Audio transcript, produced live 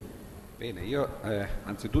Bene, io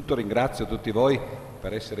anzitutto ringrazio tutti voi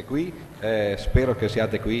per essere qui, spero che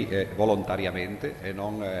siate qui volontariamente e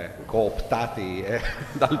non cooptati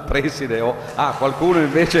dal preside o qualcuno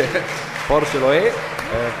invece forse lo è.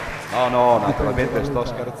 No, naturalmente sto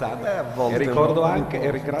scherzando. E ricordo anche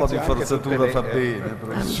e ringrazio un po' di forzatura fa bene.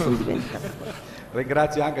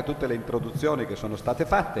 Ringrazio anche tutte le introduzioni che sono state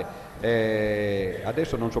fatte.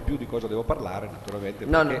 Adesso non so più di cosa devo parlare, naturalmente.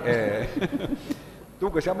 Perché,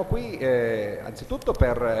 dunque siamo qui anzitutto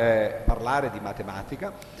per parlare di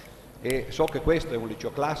matematica e so che questo è un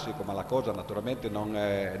liceo classico, ma la cosa naturalmente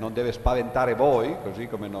non deve spaventare voi, così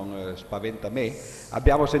come non spaventa me.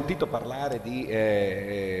 Abbiamo sentito parlare di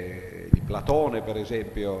Platone, per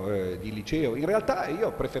esempio, di liceo. In realtà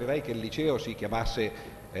io preferirei che il liceo si chiamasse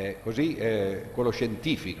quello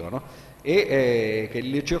scientifico, no? E che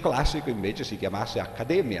il liceo classico invece si chiamasse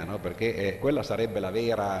accademia, no? Perché quella sarebbe la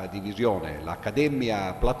vera divisione,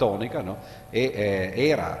 l'accademia platonica, no?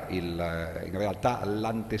 Era in realtà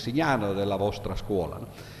l'antesignano della vostra scuola, no?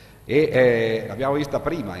 L'abbiamo vista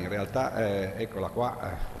prima, in realtà, eccola qua,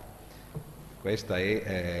 questo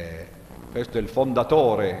è il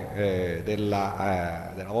fondatore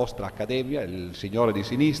della vostra accademia, il signore di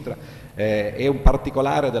sinistra, è un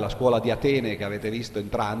particolare della scuola di Atene che avete visto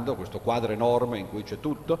entrando, questo quadro enorme in cui c'è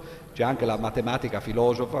tutto, c'è anche la matematica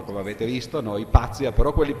filosofa come avete visto, no? Ipazia,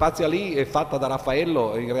 però quell'Ipazia lì è fatta da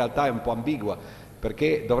Raffaello, in realtà è un po' ambigua,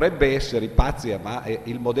 perché dovrebbe essere Ipazia, ma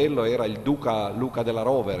il modello era il duca Luca della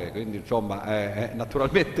Rovere, quindi insomma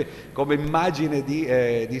naturalmente come immagine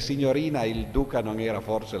di signorina il duca non era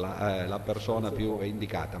forse la persona più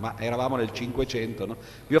indicata, ma eravamo nel 500, no?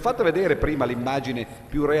 Vi ho fatto vedere prima l'immagine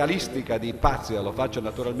più realistica di Ipazia, lo faccio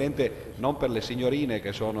naturalmente non per le signorine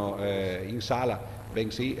che sono in sala,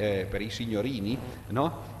 bensì per i signorini,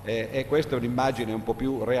 no? E questa è un'immagine un po'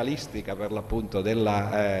 più realistica per l'appunto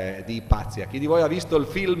di Ipazia. Chi di voi ha visto il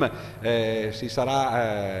film si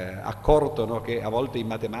sarà accorto, no, che a volte i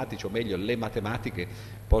matematici, o meglio le matematiche,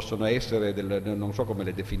 possono essere, non so come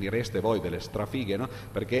le definireste voi, delle strafighe, no?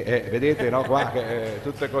 Perché vedete, no, qua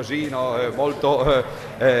tutte così, no, molto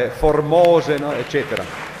formose, no, eccetera.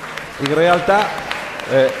 In realtà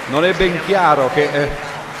non è ben chiaro che...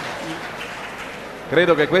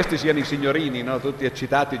 Credo che questi siano i signorini, no? Tutti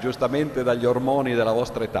eccitati giustamente dagli ormoni della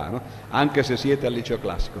vostra età, no? Anche se siete al liceo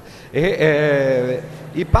classico.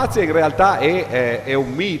 Ipazia in realtà è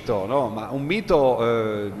un mito, no? Ma un mito,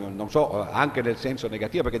 non so, anche nel senso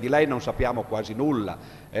negativo, perché di lei non sappiamo quasi nulla.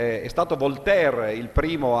 È stato Voltaire il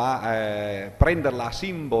primo a prenderla a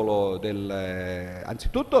simbolo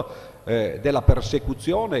anzitutto della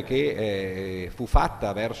persecuzione che fu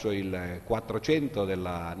fatta verso il 400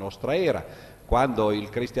 della nostra era, quando il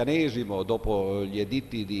cristianesimo, dopo gli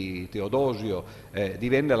editti di Teodosio,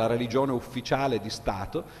 divenne la religione ufficiale di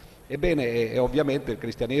Stato. Ebbene, ovviamente il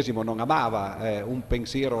cristianesimo non amava un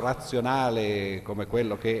pensiero razionale come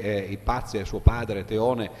quello che Ipazia e suo padre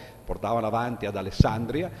Teone portavano avanti ad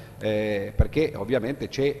Alessandria, perché ovviamente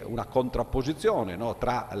c'è una contrapposizione, no,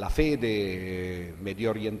 tra la fede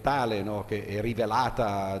medio orientale, no, che è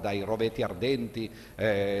rivelata dai roveti ardenti,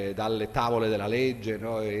 dalle tavole della legge,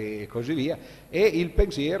 no, e così via, e il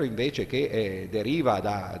pensiero invece che deriva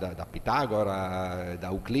da Pitagora, da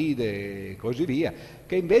Euclide e così via,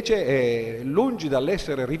 che invece lungi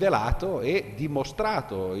dall'essere rivelato è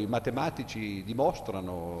dimostrato. I matematici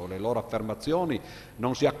dimostrano le loro affermazioni,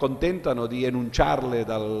 non si accontentano di enunciarle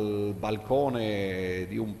dal balcone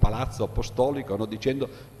di un palazzo apostolico, no, dicendo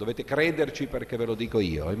dovete crederci perché ve lo dico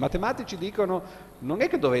io. I matematici dicono non è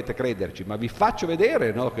che dovete crederci, ma vi faccio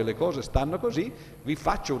vedere, no, che le cose stanno così, vi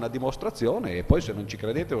faccio una dimostrazione e poi se non ci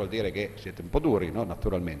credete vuol dire che siete un po' duri, no,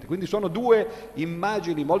 naturalmente. Quindi sono due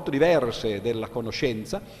immagini molto diverse della conoscenza,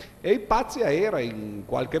 e Ipazia era in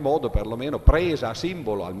qualche modo perlomeno presa a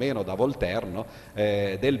simbolo, almeno da Voltaire, no,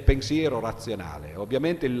 del pensiero razionale.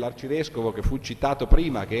 Ovviamente l'arcivescovo che fu citato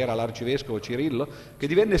prima, che era l'arcivescovo Cirillo, che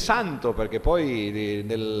divenne santo perché poi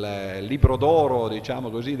nel libro d'oro, diciamo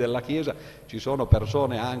così, della Chiesa ci sono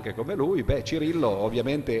persone anche come lui. Cirillo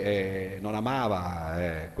ovviamente non amava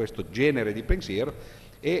questo genere di pensiero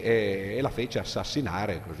e la fece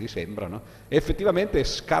assassinare, così sembra, no? Effettivamente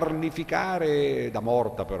scarnificare da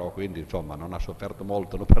morta, però, quindi insomma non ha sofferto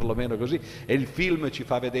molto, no? Perlomeno così, e il film ci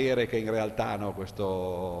fa vedere che in realtà, no,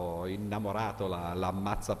 questo innamorato la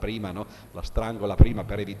ammazza prima, no? La strangola prima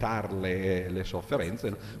per evitarle le sofferenze,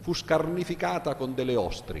 no? Fu scarnificata con delle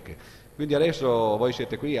ostriche. Quindi adesso voi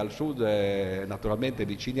siete qui al sud, naturalmente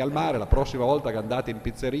vicini al mare, la prossima volta che andate in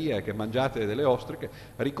pizzeria e che mangiate delle ostriche,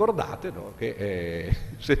 ricordate, no, che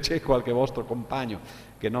se c'è qualche vostro compagno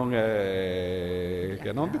che non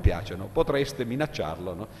vi piace, no, potreste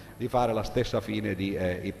minacciarlo, no, di fare la stessa fine di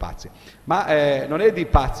i pazzi. Ma non è di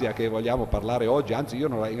pazzia che vogliamo parlare oggi, anzi io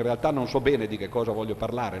in realtà non so bene di che cosa voglio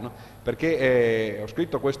parlare, no, perché ho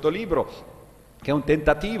scritto questo libro che è un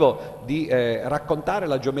tentativo di raccontare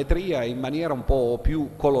la geometria in maniera un po'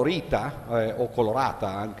 più colorita o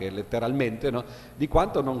colorata anche letteralmente, no? Di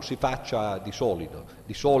quanto non si faccia di solido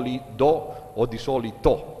o di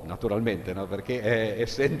solito naturalmente, no? Perché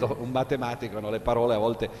essendo un matematico, no, le parole a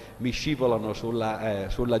volte mi scivolano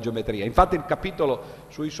sulla geometria. Infatti il capitolo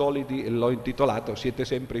sui solidi l'ho intitolato Siete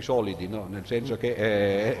sempre i solidi, no? Nel senso che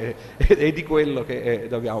è di quello che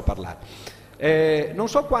dobbiamo parlare. Non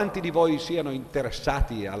so quanti di voi siano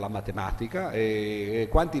interessati alla matematica e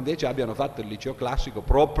quanti invece abbiano fatto il liceo classico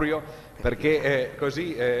proprio perché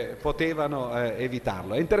così potevano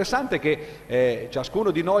evitarlo. È interessante che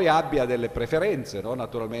ciascuno di noi abbia delle preferenze, no?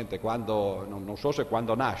 Naturalmente quando, non so se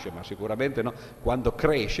quando nasce, ma sicuramente no, quando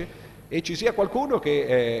cresce, e ci sia qualcuno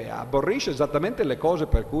che aborrisce esattamente le cose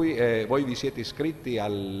per cui voi vi siete iscritti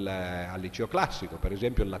al liceo classico, per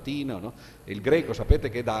esempio il latino, no? Il greco. Sapete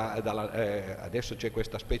che adesso c'è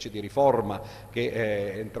questa specie di riforma che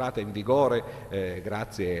è entrata in vigore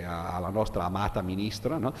grazie alla nostra amata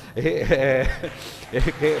ministra, no? E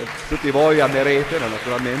che tutti voi amerete, no,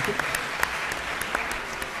 naturalmente.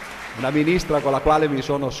 Una ministra con la quale mi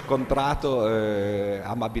sono scontrato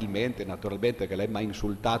amabilmente, naturalmente, che lei mi ha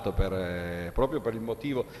insultato proprio per il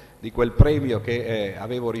motivo di quel premio che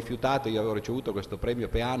avevo rifiutato. Io avevo ricevuto questo premio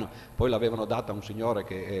Peano, poi l'avevano dato a un signore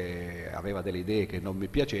che aveva delle idee che non mi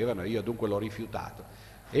piacevano e io dunque l'ho rifiutato.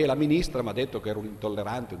 E la ministra mi ha detto che ero un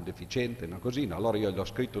intollerante, un deficiente, no? Così, no? Allora io gli ho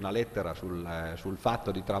scritto una lettera sul fatto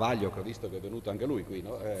di Travaglio, che ho visto che è venuto anche lui qui,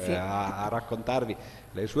 no? Sì. A raccontarvi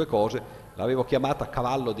le sue cose. L'avevo chiamata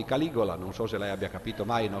cavallo di Caligola, non so se lei abbia capito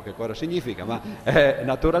mai, no, che cosa significa, ma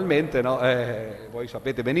naturalmente, no, voi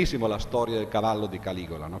sapete benissimo la storia del cavallo di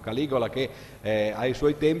Caligola, no? Caligola che ai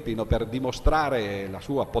suoi tempi, no, per dimostrare la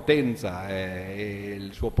sua potenza e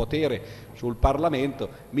il suo potere sul Parlamento,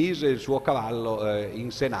 mise il suo cavallo in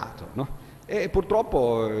Senato, no? E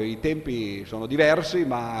purtroppo i tempi sono diversi,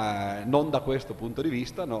 ma non da questo punto di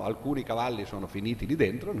vista, no? Alcuni cavalli sono finiti lì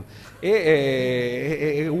dentro, no?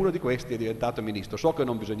 E uno di questi è diventato ministro. So che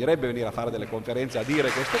non bisognerebbe venire a fare delle conferenze a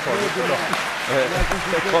dire queste cose, però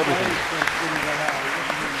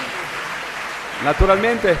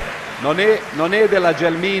naturalmente non è della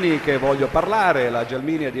Gelmini che voglio parlare. La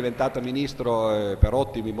Gelmini è diventata ministro per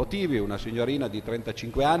ottimi motivi, una signorina di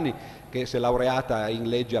 35 anni che si è laureata in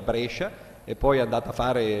legge a Brescia e poi è andata a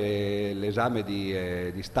fare l'esame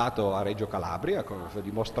di Stato a Reggio Calabria,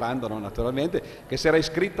 dimostrando, no, naturalmente che si era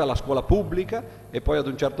iscritta alla scuola pubblica e poi ad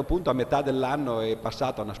un certo punto a metà dell'anno è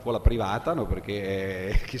passata a una scuola privata, no,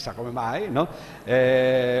 perché chissà come mai, no?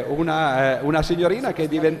 Una signorina che è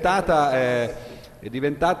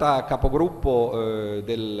diventata capogruppo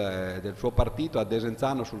del suo partito a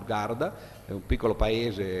Desenzano sul Garda, è un piccolo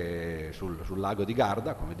paese sul lago di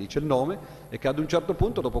Garda, come dice il nome, e che ad un certo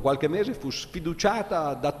punto, dopo qualche mese, fu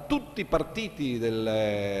sfiduciata da tutti i partiti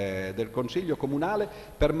del Consiglio Comunale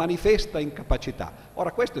per manifesta incapacità.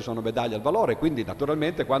 Ora, queste sono medaglie al valore, quindi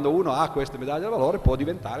naturalmente quando uno ha queste medaglie al valore può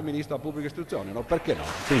diventare ministro della pubblica istruzione, no? Perché no?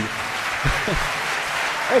 Quindi...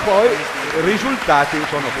 e poi i risultati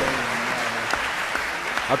sono quelli.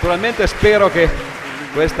 Naturalmente spero che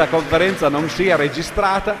questa conferenza non sia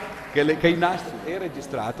registrata, che i nastri è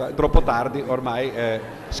registrata, è troppo tardi ormai,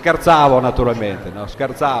 scherzavo naturalmente, no?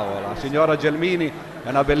 Scherzavo, la signora Gelmini è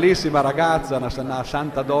una bellissima ragazza, una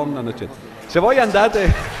santa donna, eccetera. Se voi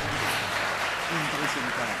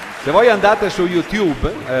andate su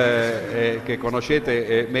YouTube, che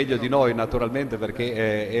conoscete meglio di noi naturalmente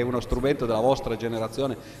perché è uno strumento della vostra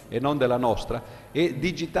generazione e non della nostra, e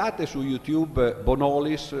digitate su YouTube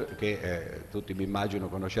Bonolis, che tutti mi immagino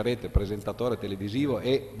conoscerete, presentatore televisivo,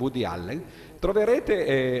 e Woody Allen,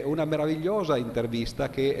 troverete una meravigliosa intervista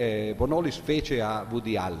che Bonolis fece a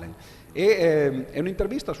Woody Allen. È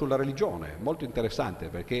un'intervista sulla religione, molto interessante,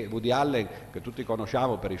 perché Woody Allen, che tutti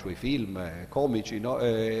conosciamo per i suoi film comici, no?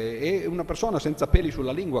 È una persona senza peli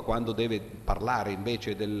sulla lingua quando deve parlare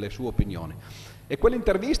invece delle sue opinioni. E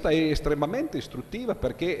quell'intervista è estremamente istruttiva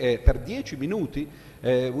perché per 10 minuti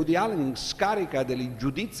Woody Allen scarica dei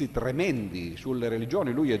giudizi tremendi sulle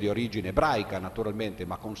religioni. Lui è di origine ebraica naturalmente,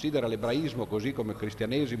 ma considera l'ebraismo, così come il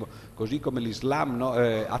cristianesimo, così come l'Islam, no?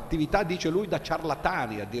 Attività, dice lui, da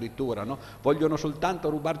ciarlatani addirittura, no? Vogliono soltanto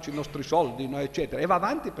rubarci i nostri soldi, no? Eccetera, e va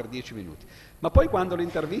avanti per 10 minuti. Ma poi quando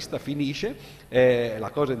l'intervista finisce, la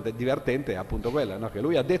cosa divertente è appunto quella, no? Che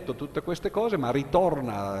lui ha detto tutte queste cose, ma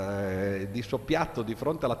ritorna di soppiatto di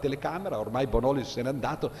fronte alla telecamera, ormai Bonolis se n'è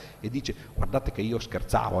andato, e dice: guardate che io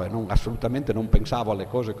scherzavo, assolutamente non pensavo alle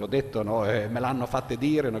cose che ho detto, no? Me l'hanno fatte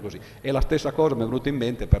dire, no? Così. E la stessa cosa mi è venuta in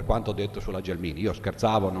mente per quanto ho detto sulla Gelmini. Io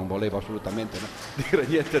scherzavo, non volevo assolutamente, no, dire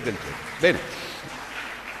niente del genere. Bene,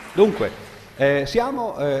 dunque,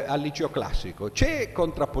 siamo al liceo classico. C'è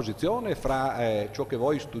contrapposizione fra ciò che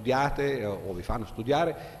voi studiate o vi fanno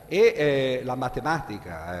studiare e la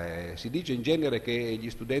matematica. Si dice in genere che gli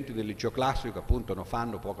studenti del liceo classico appunto non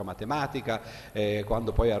fanno poca matematica,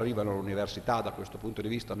 quando poi arrivano all'università da questo punto di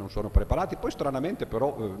vista non sono preparati. Poi stranamente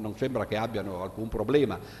però non sembra che abbiano alcun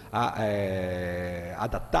problema a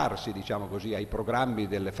adattarsi, diciamo così, ai programmi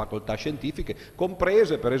delle facoltà scientifiche,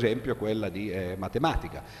 comprese per esempio quella di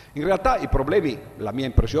matematica. In realtà i problemi, la mia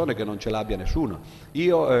impressione è che non ce l'abbia nessuno.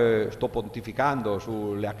 Io sto pontificando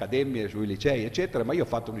sulle accademie, sui licei eccetera, ma io ho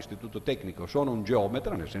fatto un istituto tecnico, sono un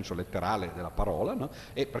geometra nel senso letterale della parola, no?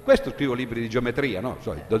 E per questo scrivo libri di geometria, no?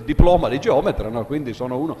 Il diploma di geometra, no? Quindi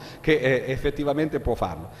sono uno che effettivamente può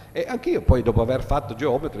farlo. E anch'io poi, dopo aver fatto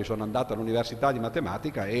geometri, sono andato all'università di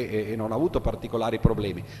matematica e non ho avuto particolari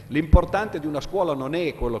problemi. L'importante di una scuola non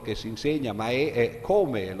è quello che si insegna, ma è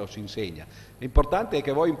come lo si insegna. L'importante è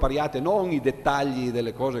che voi impariate non i dettagli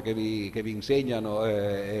delle cose che vi insegnano,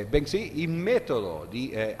 bensì il metodo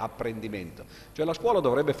di apprendimento. Cioè la scuola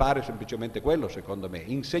dovrebbe fare semplicemente quello, secondo me,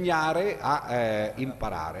 insegnare a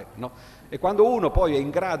imparare, no? E quando uno poi è in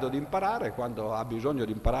grado di imparare, quando ha bisogno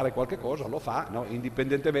di imparare qualche cosa, lo fa, no?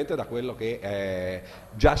 Indipendentemente da quello che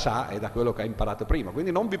già sa e da quello che ha imparato prima.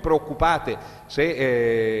 Quindi non vi preoccupate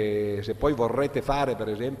se poi vorrete fare per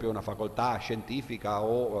esempio una facoltà scientifica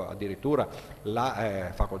o addirittura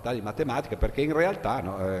la facoltà di matematica, perché in realtà,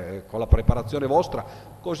 no, con la preparazione vostra,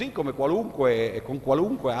 così come con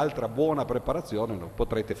qualunque altra buona preparazione, no,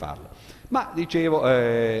 potrete farlo. Ma dicevo,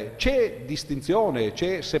 c'è distinzione,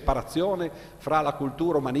 c'è separazione fra la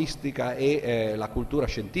cultura umanistica e la cultura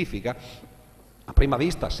scientifica? A prima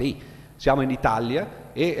vista sì. Siamo in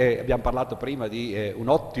Italia e abbiamo parlato prima di un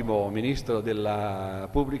ottimo ministro della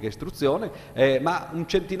pubblica istruzione, ma un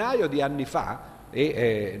centinaio di anni fa,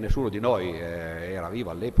 e nessuno di noi era vivo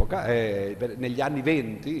all'epoca, negli anni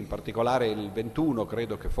 20, in particolare il 21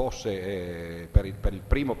 credo che fosse per il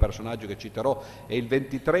primo personaggio che citerò e il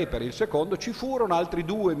 23 per il secondo, ci furono altri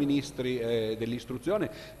due ministri dell'istruzione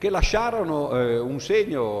che lasciarono un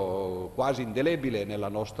segno quasi indelebile nel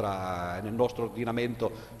nostro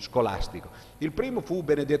ordinamento scolastico. Il primo fu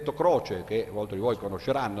Benedetto Croce, che molti di voi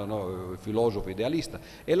conosceranno, no? Filosofo idealista,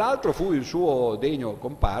 e l'altro fu il suo degno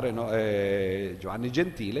compare, no? Giovanni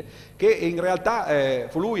Gentile, che in realtà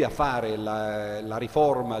fu lui a fare la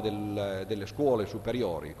riforma delle scuole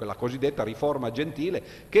superiori, quella cosiddetta riforma Gentile,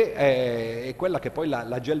 che è quella che poi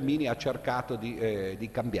la Gelmini ha cercato di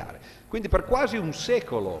cambiare. Quindi per quasi un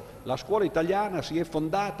secolo la scuola italiana si è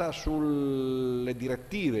fondata sulle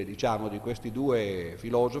direttive, diciamo, di questi due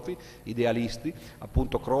filosofi idealisti,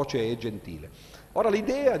 appunto Croce e Gentile. Ora,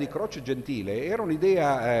 l'idea di Croce e Gentile era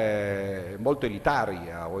un'idea molto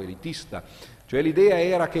elitaria o elitista, cioè l'idea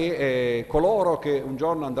era che coloro che un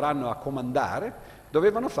giorno andranno a comandare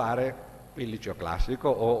dovevano fare il liceo classico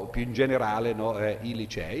o più in generale, no, i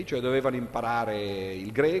licei, cioè dovevano imparare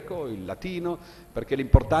il greco, il latino, perché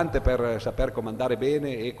l'importante per saper comandare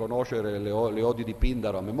bene è conoscere le odi di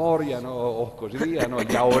Pindaro a memoria, no, o così via, no,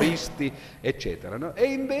 gli aoristi, eccetera. No? E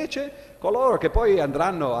invece coloro che poi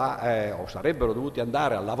andranno o sarebbero dovuti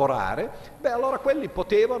andare a lavorare, allora quelli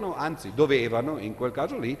potevano, anzi dovevano in quel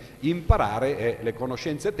caso lì, imparare le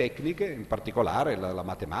conoscenze tecniche, in particolare la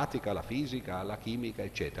matematica, la fisica, la chimica,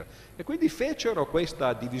 eccetera. E quindi fecero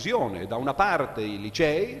questa divisione, da una parte i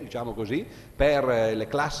licei, diciamo così, per le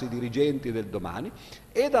classi dirigenti del domani,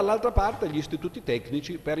 e dall'altra parte gli istituti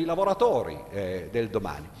tecnici per i lavoratori del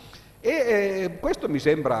domani. E questo mi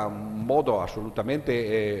sembra un modo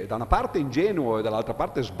assolutamente, da una parte ingenuo e dall'altra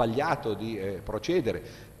parte sbagliato di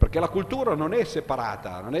procedere, perché la cultura non è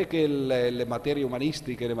separata, non è che le materie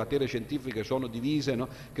umanistiche, le materie scientifiche sono divise, no?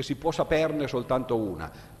 Che si può saperne soltanto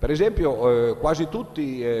una. Per esempio quasi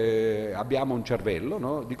tutti abbiamo un cervello,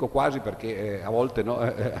 no? Dico quasi perché a volte, no?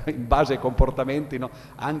 In base ai comportamenti, no?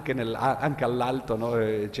 anche all'alto, no?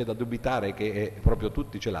 C'è da dubitare che proprio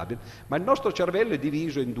tutti ce l'abbiano, ma il nostro cervello è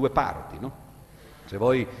diviso in due parti, no? Se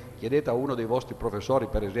voi chiedete a uno dei vostri professori,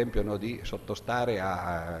 per esempio, no, di sottostare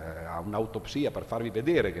a un'autopsia per farvi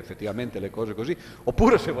vedere che effettivamente le cose così,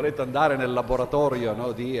 oppure se volete andare nel laboratorio,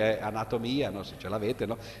 no, di anatomia, no, se ce l'avete,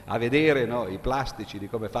 no, a vedere, no, i plastici di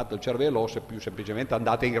come è fatto il cervello, o se più semplicemente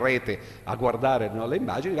andate in rete a guardare, no, le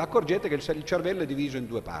immagini, vi accorgete che il cervello è diviso in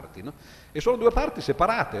due parti, no? E sono due parti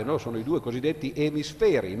separate, no? Sono i due cosiddetti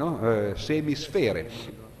emisferi, no?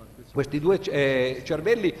 Semisfere. Questi due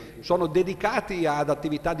cervelli sono dedicati ad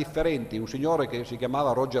attività differenti. Un signore che si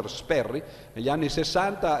chiamava Roger Sperry negli anni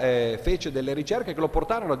 60 fece delle ricerche che lo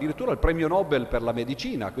portarono addirittura al premio Nobel per la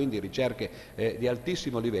medicina, quindi ricerche di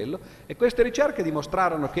altissimo livello, e queste ricerche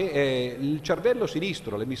dimostrarono che il cervello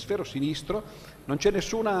sinistro, l'emisfero sinistro, non c'è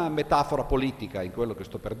nessuna metafora politica in quello che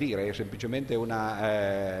sto per dire, è semplicemente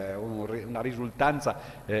una risultanza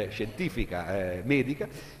scientifica, medica.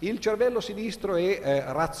 Il cervello sinistro è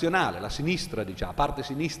razionale. La sinistra, diciamo, la parte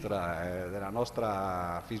sinistra della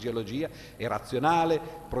nostra fisiologia è razionale,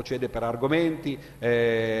 procede per argomenti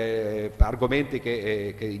che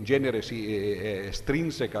in genere si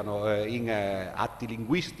strinsecano in atti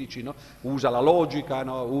linguistici, no? Usa la logica,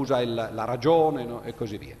 no? Usa la ragione, no? E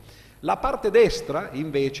così via. La parte destra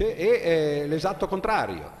invece è l'esatto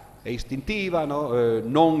contrario. È istintiva, no?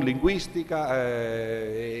 Non linguistica,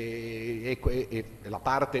 e la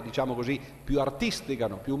parte, diciamo così, più artistica,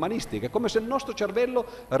 no? Più umanistica. È come se il nostro cervello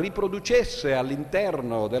riproducesse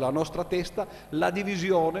all'interno della nostra testa la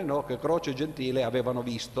divisione, no? Che Croce e Gentile avevano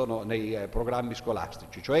visto, no? Nei programmi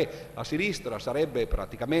scolastici. Cioè a sinistra sarebbe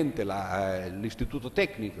praticamente l'istituto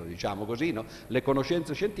tecnico, diciamo così, no? Le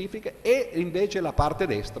conoscenze scientifiche, e invece la parte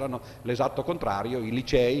destra, no? L'esatto contrario, i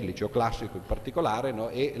licei, il liceo classico in particolare, no?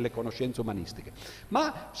 E le conoscenze umanistiche.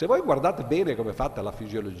 Ma se voi guardate bene come è fatta la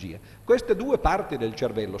fisiologia, queste due parti del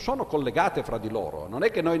cervello sono collegate fra di loro. Non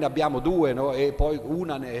è che noi ne abbiamo due, no? E poi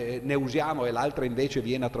una ne usiamo e l'altra invece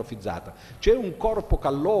viene atrofizzata. C'è un corpo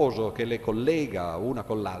calloso che le collega una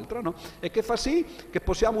con l'altra, no? E che fa sì che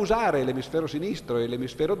possiamo usare l'emisfero sinistro e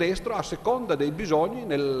l'emisfero destro a seconda dei bisogni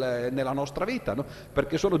nella nostra vita, no?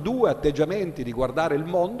 Perché sono due atteggiamenti di guardare il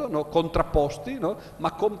mondo, no? Contrapposti, no?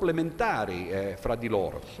 Ma complementari fra di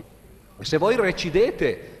loro. Se voi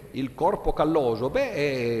recidete il corpo calloso,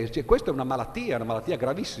 questa è una malattia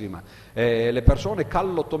gravissima. Le persone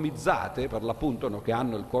callotomizzate, per l'appunto, no, che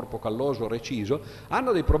hanno il corpo calloso reciso,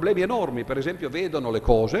 hanno dei problemi enormi. Per esempio vedono le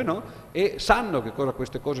cose, no, e sanno che cosa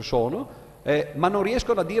queste cose sono, ma non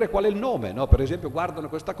riescono a dire qual è il nome, no? Per esempio guardano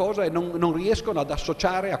questa cosa e non riescono ad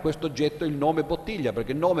associare a questo oggetto il nome bottiglia,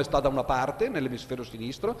 perché il nome sta da una parte, nell'emisfero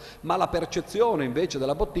sinistro, ma la percezione invece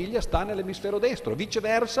della bottiglia sta nell'emisfero destro.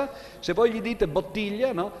 Viceversa, se voi gli dite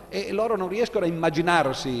bottiglia, no? E loro non riescono a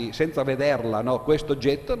immaginarsi senza vederla, no? Questo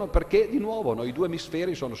oggetto, no? Perché di nuovo, no? I due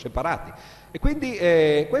emisferi sono separati. E quindi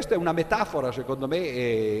questa è una metafora, secondo me,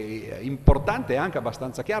 importante e anche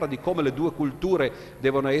abbastanza chiara di come le due culture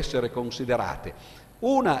devono essere considerate.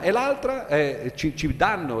 Una e l'altra ci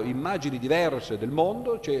danno immagini diverse del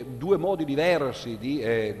mondo, c'è due modi diversi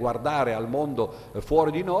di guardare al mondo fuori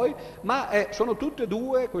di noi, ma sono tutti e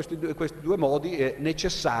due questi due modi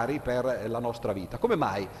necessari per la nostra vita. Come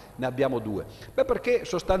mai ne abbiamo due? Beh, perché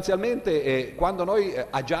sostanzialmente quando noi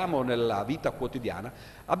agiamo nella vita quotidiana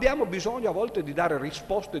abbiamo bisogno a volte di dare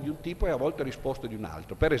risposte di un tipo e a volte risposte di un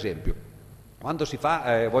altro. Per esempio, quando si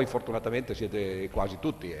fa, voi fortunatamente siete quasi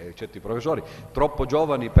tutti, eccetto i professori, troppo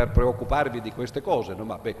giovani per preoccuparvi di queste cose,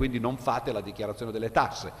 no? Quindi non fate la dichiarazione delle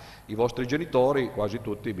tasse. I vostri genitori, quasi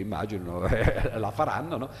tutti, mi immagino, la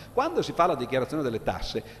faranno, no? Quando si fa la dichiarazione delle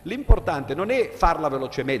tasse, l'importante non è farla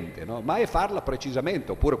velocemente, no? Ma è farla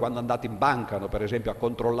precisamente, oppure quando andate in banca, no? Per esempio, a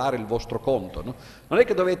controllare il vostro conto, no? Non è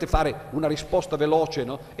che dovete fare una risposta veloce,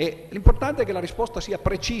 no? E l'importante è che la risposta sia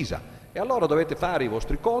precisa. E allora dovete fare i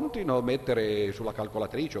vostri conti, no? Mettere sulla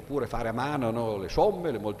calcolatrice oppure fare a mano, no? Le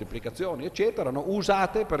somme, le moltiplicazioni, eccetera, no?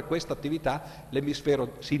 Usate per questa attività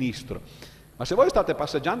l'emisfero sinistro. Ma se voi state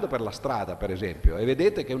passeggiando per la strada, per esempio, e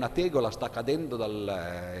vedete che una tegola sta cadendo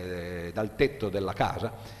dal tetto della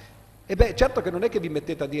casa, e certo che non è che vi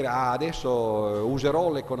mettete a dire adesso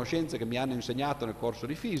userò le conoscenze che mi hanno insegnato nel corso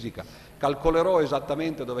di fisica, calcolerò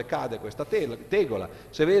esattamente dove cade questa tegola,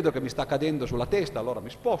 se vedo che mi sta cadendo sulla testa allora mi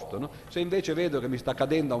sposto, no? Se invece vedo che mi sta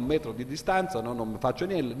cadendo a 1 metro di distanza, no? Non faccio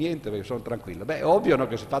niente perché sono tranquillo. È ovvio, no,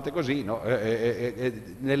 che se fate così, no?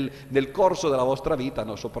 Nel corso della vostra vita,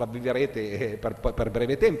 no, sopravviverete per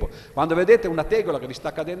breve tempo. Quando vedete una tegola che vi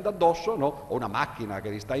sta cadendo addosso, no? O una macchina che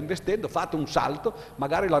vi sta investendo, fate un salto,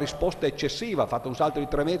 magari la risposta risposta eccessiva, ha fatto un salto di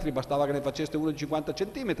 3 metri, bastava che ne faceste uno di 50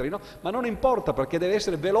 centimetri, no? Ma non importa, perché deve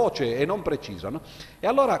essere veloce e non precisa, no? E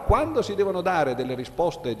allora quando si devono dare delle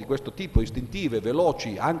risposte di questo tipo, istintive,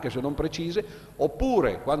 veloci, anche se non precise,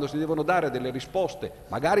 oppure quando si devono dare delle risposte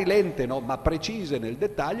magari lente, no? Ma precise nel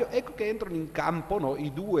dettaglio, ecco che entrano in campo, no?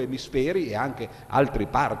 I due emisferi e anche altre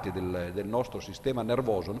parti del nostro sistema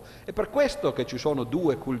nervoso, no? È per questo che ci sono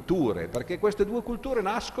due culture, perché queste due culture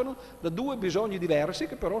nascono da due bisogni diversi,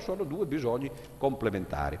 che però sono due bisogni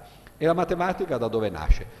complementari. E la matematica da dove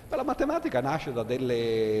nasce? Beh, la matematica nasce da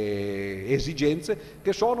delle esigenze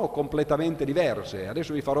che sono completamente diverse.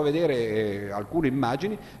 Adesso vi farò vedere alcune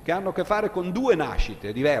immagini che hanno a che fare con due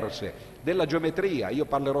nascite diverse della geometria. Io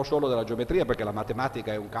parlerò solo della geometria perché la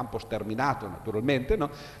matematica è un campo sterminato, naturalmente, no?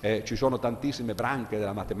 Ci sono tantissime branche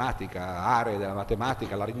della matematica, aree della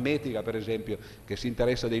matematica, l'aritmetica per esempio, che si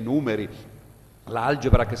interessa dei numeri,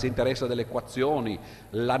 l'algebra che si interessa delle equazioni,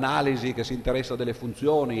 l'analisi che si interessa delle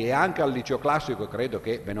funzioni, e anche al liceo classico credo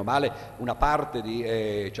che bene o male una parte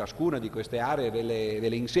di ciascuna di queste aree ve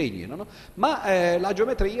le insegnino, no? Ma la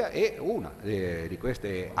geometria è una di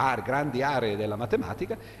queste grandi aree della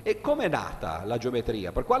matematica. E com'è nata la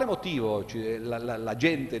geometria? Per quale motivo la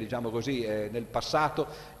gente, diciamo così, nel passato,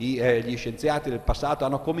 gli scienziati del passato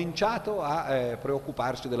hanno cominciato a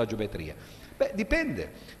preoccuparsi della geometria? Beh,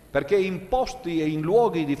 dipende. Perché in posti e in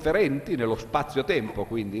luoghi differenti, nello spazio-tempo,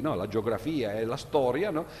 quindi, no? La geografia e la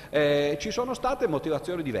storia, no? Ci sono state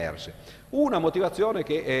motivazioni diverse. Una motivazione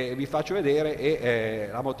che vi faccio vedere è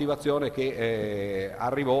la motivazione che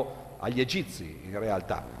arrivò agli egizi, in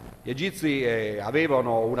realtà. Gli egizi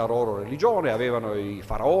avevano una loro religione, avevano i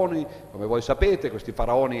faraoni, come voi sapete. Questi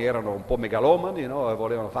faraoni erano un po' megalomani, no?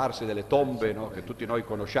 Volevano farsi delle tombe, no? Che tutti noi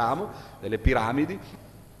conosciamo, delle piramidi.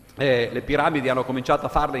 Le piramidi hanno cominciato a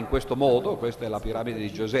farle in questo modo. Questa è la piramide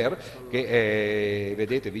di Djoser, che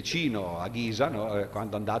vedete vicino a Giza, no?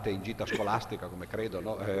 Quando andate in gita scolastica, come credo,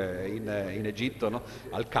 no? in Egitto, no?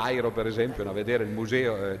 Al Cairo per esempio, no? A vedere il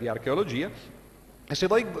museo di archeologia. E se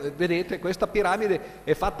voi vedete, questa piramide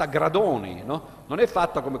è fatta a gradoni, no? Non è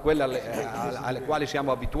fatta come quelle alle quali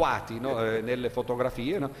siamo abituati, no? Nelle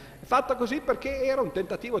fotografie, no? È fatta così perché era un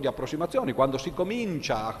tentativo di approssimazione. Quando si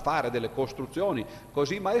comincia a fare delle costruzioni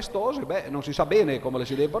così maestose, beh, non si sa bene come le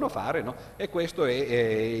si debbano fare, no? E questo è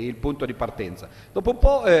il punto di partenza. Dopo un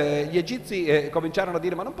po' gli egizi cominciarono a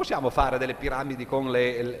dire: ma non possiamo fare delle piramidi con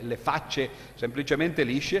le facce semplicemente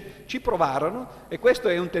lisce. Ci provarono, e questo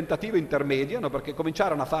è un tentativo intermedio, no? Perché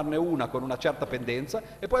cominciarono a farne una con una certa pendenza,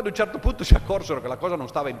 e poi ad un certo punto si accorsero che la cosa non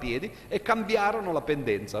stava in piedi e cambiarono la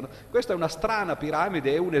pendenza, no? Questa è una strana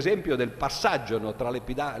piramide, è un esempio del passaggio, no? Tra le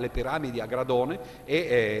piramidi a gradone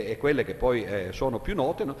e quelle che poi sono più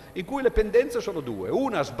note, no? In cui le pendenze sono due,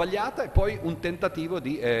 una sbagliata e poi un tentativo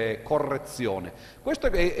di correzione.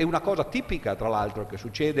 Questo è una cosa tipica, tra l'altro, che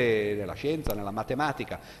succede nella scienza, nella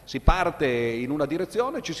matematica. Si parte in una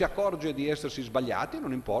direzione, ci si accorge di essersi sbagliati,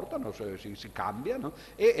 non importa, no? Si cambia, no?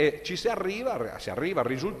 E si arriva al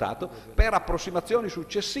risultato per approssimazioni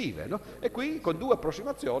successive, no? E qui con due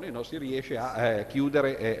approssimazioni, no? Si riesce a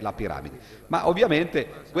chiudere la piramide. Ma ovviamente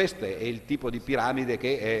questo è il tipo di piramide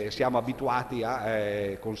che siamo abituati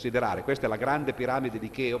a considerare. Questa è la grande piramide di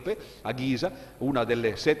Cheope a Giza, una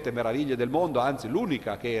delle 7 meraviglie del mondo, anzi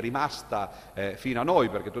l'unica che è rimasta fino a noi,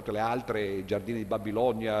 perché tutte le altre, i giardini di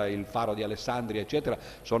Babilonia, il faro di Alessandria eccetera,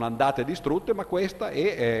 sono andate distrutte, ma questa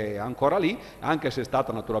è ancora lì, anche se è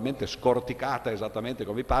stata naturalmente scorticata esattamente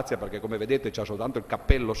come i pazzi, perché come vedete c'ha soltanto il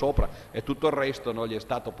cappello sopra e tutto il resto non gli è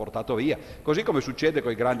stato portato via. Così come succede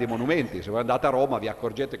con i grandi monumenti. Se voi andate a Roma vi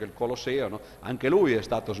accorgete che il Colosseo, no? Anche lui è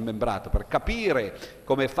stato smembrato. Per capire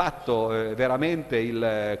come è fatto veramente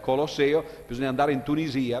il Colosseo bisogna andare in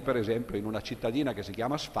Tunisia, per esempio, in una cittadina che si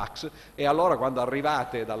chiama Sfax, e allora quando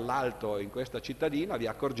arrivate dall'alto in questa cittadina vi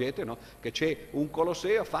accorgete, no? Che c'è un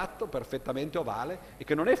Colosseo fatto perfettamente ovale e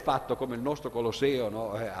che non è fatto come il nostro Colosseo,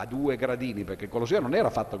 no? A 2 gradini, perché il Colosseo non era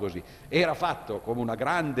fatto così, era fatto come una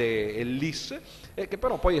grande ellisse che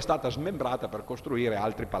però poi è stata smembrata per costruire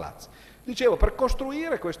altri palazzi. Dicevo, per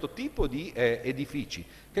costruire questo tipo di edifici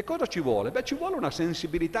che cosa ci vuole? Beh, ci vuole una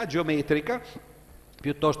sensibilità geometrica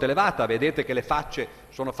piuttosto elevata. Vedete che le facce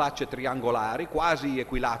sono facce triangolari, quasi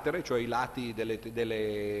equilatere, cioè i lati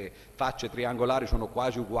delle facce triangolari sono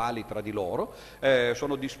quasi uguali tra di loro,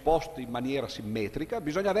 sono disposti in maniera simmetrica.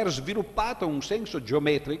 Bisogna aver sviluppato un senso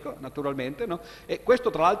geometrico, naturalmente, no? E questo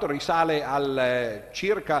tra l'altro risale al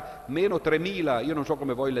circa meno 3000, io non so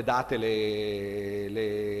come voi le date,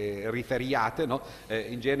 le riferiate, no?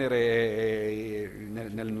 In genere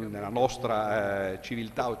nella nostra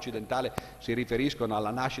civiltà occidentale si riferiscono alla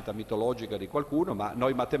nascita mitologica di qualcuno, ma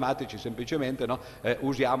noi matematici semplicemente, no?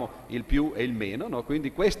 Usiamo il più e il meno, no?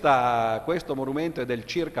 Quindi questo monumento è del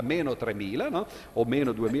circa meno 3000, no? O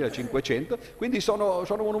meno 2500, quindi sono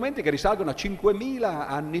monumenti che risalgono a 5000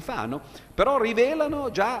 anni fa, no? Però rivelano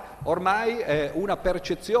già ormai una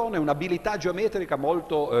percezione, un'abilità geometrica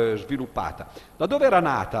molto sviluppata. Da dove era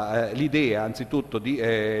nata l'idea anzitutto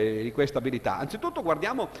di questa abilità? Anzitutto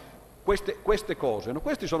guardiamo queste cose, no?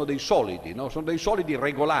 Questi sono dei solidi, no? Sono dei solidi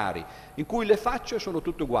regolari in cui le facce sono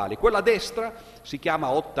tutte uguali. Quella a destra si chiama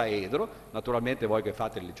ottaedro, naturalmente voi che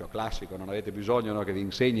fate il liceo classico non avete bisogno, no, che vi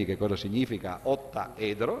insegni che cosa significa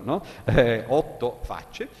ottaedro, no? 8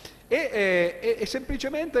 facce. È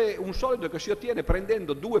semplicemente un solido che si ottiene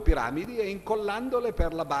prendendo due piramidi e incollandole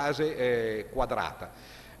per la base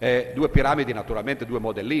quadrata. Due piramidi, naturalmente due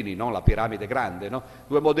modellini, non la piramide grande, no?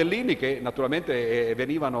 Due modellini che naturalmente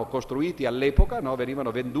venivano costruiti all'epoca, no? Venivano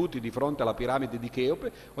venduti di fronte alla piramide di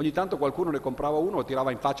Cheope, ogni tanto qualcuno ne comprava uno, lo tirava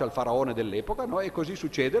in faccia al faraone dell'epoca, no? E così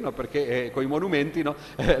succede, no? Perché con i monumenti, no?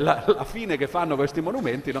 La fine che fanno questi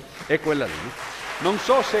monumenti, no? È quella lì. Non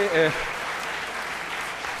so se...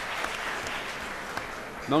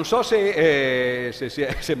 Non so se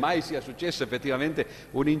mai sia successo effettivamente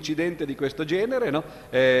un incidente di questo genere, no?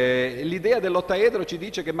 L'idea dell'ottaedro ci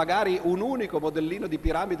dice che magari un unico modellino di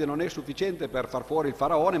piramide non è sufficiente per far fuori il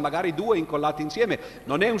faraone, magari due incollati insieme.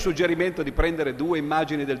 Non è un suggerimento di prendere due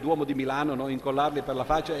immagini del Duomo di Milano, no? Incollarli per la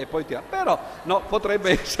faccia e poi tirare. Però no,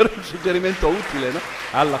 potrebbe essere un suggerimento utile, no?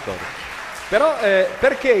 Alla cosa. Però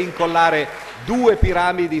perché incollare due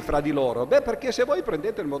piramidi fra di loro? Beh, perché se voi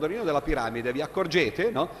prendete il modellino della piramide vi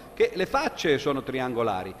accorgete, no, che le facce sono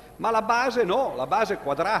triangolari, ma la base no, la base è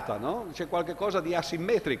quadrata, no? C'è qualche cosa di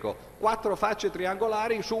asimmetrico, 4 facce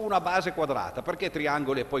triangolari su una base quadrata. Perché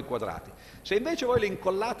triangoli e poi quadrati? Se invece voi le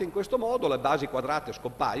incollate in questo modo, le basi quadrate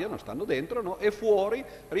scompaiono, stanno dentro, no? E fuori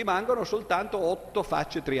rimangono soltanto 8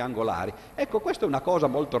 facce triangolari. Ecco, questa è una cosa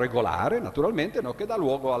molto regolare, naturalmente, no? Che dà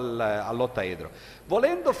luogo all'ottaedro.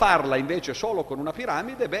 Volendo farla invece solo con una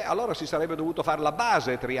piramide, beh, allora si sarebbe dovuto fare la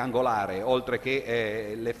base triangolare oltre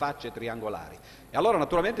che le facce triangolari. E allora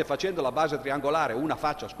naturalmente facendo la base triangolare una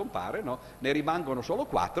faccia scompare, no? Ne rimangono solo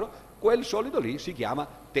 4, quel solido lì si chiama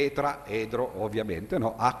tetraedro, ovviamente,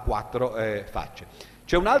 no? Ha 4 facce.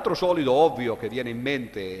 C'è un altro solido ovvio che viene in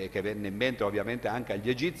mente, e che venne in mente ovviamente anche agli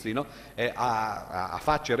egizi, no? A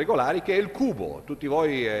facce regolari, che è il cubo. Tutti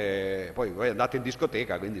voi, poi voi andate in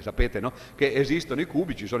discoteca, quindi sapete, no? Che esistono i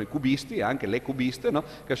cubi, ci sono i cubisti, anche le cubiste, no?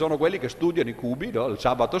 Che sono quelli che studiano i cubi, no? Il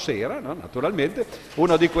sabato sera, no? Naturalmente.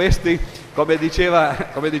 Uno di questi, come diceva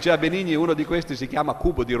Benigni, uno di questi si chiama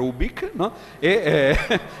cubo di Rubik, no? E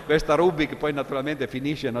questa Rubik poi naturalmente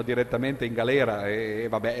finisce, no, direttamente in galera e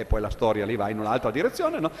poi la storia lì va in un'altra direzione.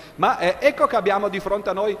 No? Ma ecco che abbiamo di fronte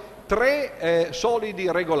a noi 3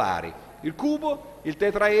 solidi regolari, il cubo, il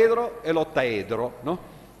tetraedro e l'ottaedro. No?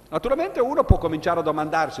 Naturalmente uno può cominciare a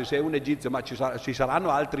domandarsi, se è un egizio, ma ci saranno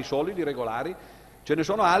altri solidi regolari? Ce ne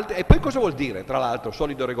sono altri? E poi cosa vuol dire, tra l'altro,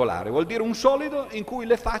 solido regolare? Vuol dire un solido in cui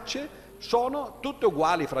le facce sono tutte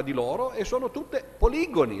uguali fra di loro e sono tutte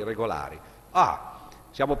poligoni regolari.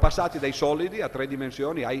 Siamo passati dai solidi a 3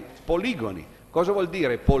 dimensioni ai poligoni. Cosa vuol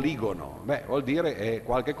dire poligono? Beh, vuol dire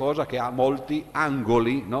qualche cosa che ha molti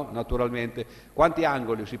angoli, no? Naturalmente. Quanti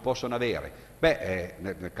angoli si possono avere? Beh,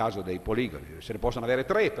 nel caso dei poligoni se ne possono avere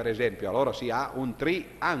 3, per esempio, allora si ha un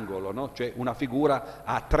triangolo, no? Cioè una figura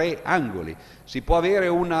a 3 angoli. Si può avere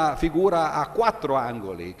una figura a 4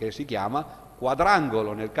 angoli che si chiama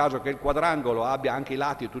quadrangolo, nel caso che il quadrangolo abbia anche i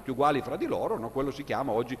lati tutti uguali fra di loro, no? Quello si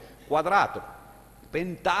chiama oggi quadrato.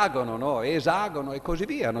 Pentagono, no? Esagono e così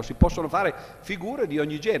via, no? Si possono fare figure di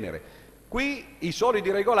ogni genere. Qui i solidi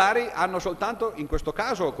regolari hanno soltanto, in questo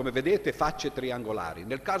caso, come vedete, facce triangolari,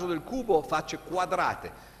 nel caso del cubo facce quadrate.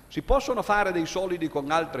 Si possono fare dei solidi con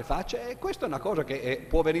altre facce? E questa è una cosa che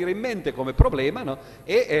può venire in mente come problema, no?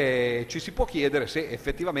 E ci si può chiedere se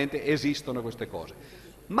effettivamente esistono queste cose.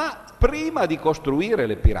 Ma prima di costruire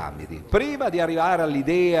le piramidi, prima di arrivare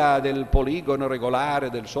all'idea del poligono regolare,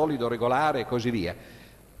 del solido regolare e così via,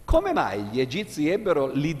 come mai gli egizi ebbero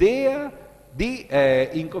l'idea di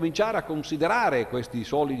incominciare a considerare questi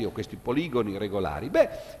solidi o questi poligoni regolari? Beh,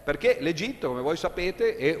 perché l'Egitto, come voi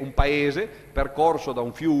sapete, è un paese percorso da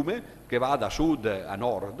un fiume che va da sud a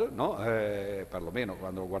nord, no? Perlomeno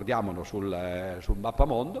quando lo guardiamo sul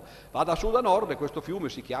mappamondo, va da sud a nord, e questo fiume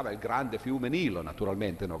si chiama il grande fiume Nilo,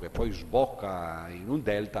 naturalmente, no? Che poi sbocca in un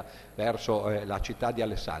delta verso la città di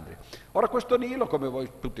Alessandria. Ora, questo Nilo, come voi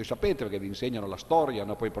tutti sapete, perché vi insegnano la storia,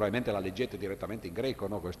 no? Poi probabilmente la leggete direttamente in greco,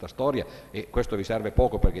 no? Questa storia, e questo vi serve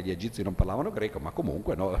poco perché gli egizi non parlavano greco, ma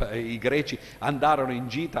comunque, no? I greci andarono in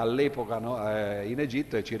gita all'epoca, no? In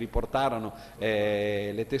Egitto, e ci riportarono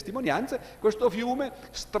le testimonianze. Questo fiume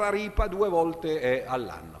straripa 2 volte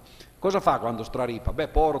all'anno. Cosa fa quando straripa? Beh,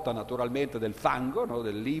 porta naturalmente del fango, no?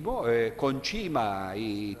 Del limo, concima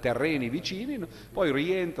i terreni vicini, no? Poi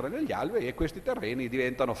rientra negli alberi e questi terreni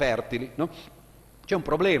diventano fertili, no? C'è un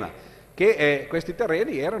problema, che questi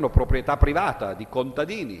terreni erano proprietà privata di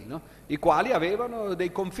contadini, no? I quali avevano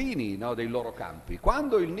dei confini, no? Dei loro campi.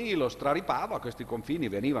 Quando il Nilo straripava, questi confini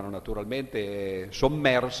venivano naturalmente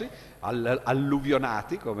sommersi,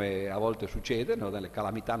 alluvionati, come a volte succede, no? Delle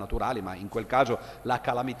calamità naturali, ma in quel caso la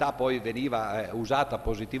calamità poi veniva usata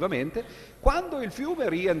positivamente. Quando il fiume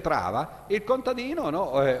rientrava, il contadino,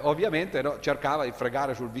 no? Ovviamente, no? Cercava di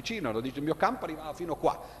fregare sul vicino, no? Dice: il mio campo arrivava fino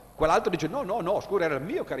qua. Quell'altro dice: no, scusa, era il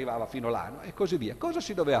mio che arrivava fino là, no? E così via. Cosa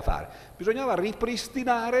si doveva fare? Bisognava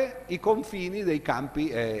ripristinare i confini dei campi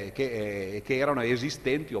che erano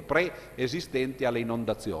esistenti o preesistenti alle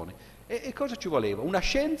inondazioni. E cosa ci voleva? Una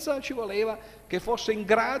scienza ci voleva che fosse in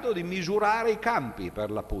grado di misurare i campi,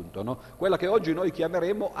 per l'appunto, no? Quella che oggi noi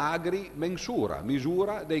chiameremo agrimensura,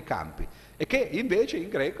 misura dei campi, e che invece in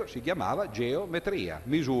greco si chiamava geometria,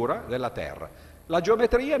 misura della terra. La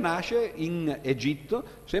geometria nasce in Egitto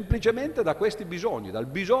semplicemente da questi bisogni, dal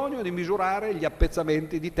bisogno di misurare gli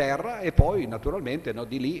appezzamenti di terra, e poi naturalmente, no,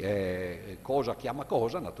 di lì cosa chiama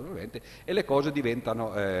cosa, naturalmente, e le cose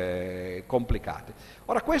diventano complicate.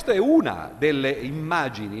 Ora, questa è una delle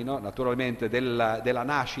immagini, no, naturalmente, della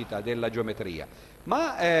nascita della geometria.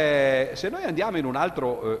 Ma se noi andiamo in un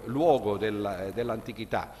altro luogo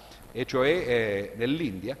dell'antichità, e cioè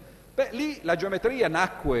nell'India, beh, lì la geometria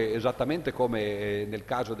nacque esattamente come nel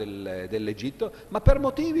caso dell'Egitto, ma per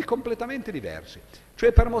motivi completamente diversi,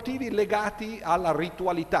 cioè per motivi legati alla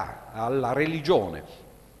ritualità, alla religione.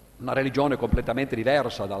 Una religione completamente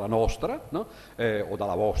diversa dalla nostra, no? O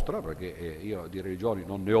dalla vostra, perché io di religioni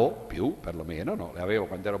non ne ho più, perlomeno, no? Le avevo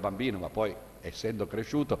quando ero bambino, ma poi, essendo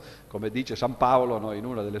cresciuto, come dice San Paolo, no, in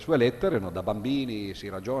una delle sue lettere, no, da bambini si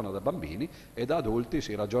ragiona da bambini e da adulti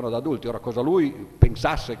si ragiona da adulti. Ora, cosa lui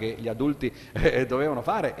pensasse che gli adulti dovevano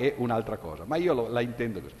fare è un'altra cosa, ma io la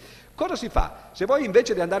intendo così. Cosa si fa? Se voi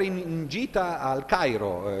invece di andare in gita al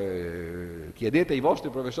Cairo chiedete ai vostri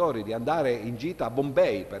professori di andare in gita a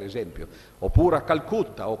Bombay, per esempio, oppure a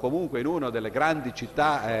Calcutta, o comunque in una delle grandi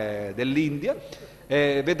città dell'India,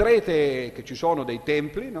 vedrete che ci sono dei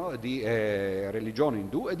templi, no, di religione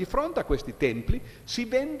indù, e di fronte a questi templi si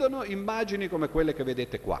vendono immagini come quelle che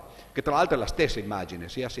vedete qua, che tra l'altro è la stessa immagine,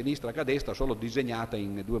 sia a sinistra che a destra, solo disegnata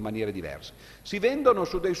in 2 maniere diverse. Si vendono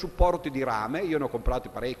su dei supporti di rame. Io ne ho comprati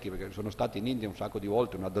parecchi perché sono stato in India un sacco di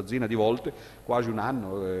volte, una dozzina di volte, quasi un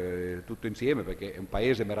anno, tutto insieme, perché è un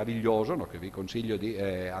paese meraviglioso, no, che vi consiglio di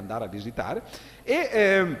andare a visitare,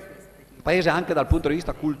 e paese anche dal punto di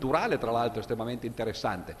vista culturale, tra l'altro, estremamente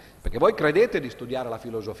interessante, perché voi credete di studiare la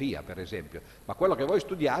filosofia, per esempio, ma quello che voi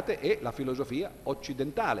studiate è la filosofia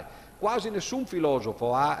occidentale. Quasi nessun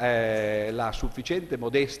filosofo ha la sufficiente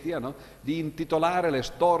modestia, no, di intitolare le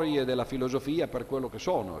storie della filosofia per quello che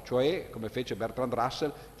sono, cioè, come fece Bertrand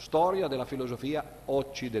Russell, storia della filosofia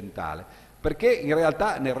occidentale. Perché in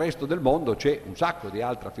realtà nel resto del mondo c'è un sacco di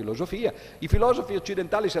altra filosofia. I filosofi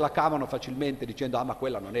occidentali se la cavano facilmente dicendo: ah, ma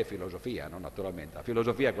quella non è filosofia, no? Naturalmente la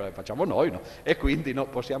filosofia è quella che facciamo noi, no? E quindi no,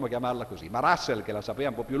 possiamo chiamarla così. Ma Russell, che la sapeva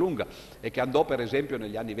un po' più lunga e che andò per esempio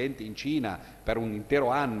negli anni 20 in Cina per un intero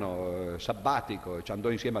anno sabbatico, ci andò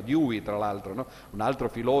insieme a Dewey, tra l'altro, no? Un altro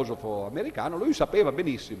filosofo americano, lui sapeva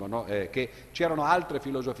benissimo, no? Che c'erano altre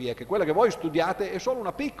filosofie, che quella che voi studiate è solo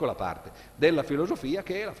una piccola parte della filosofia,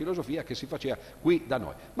 che è la filosofia che si faceva qui da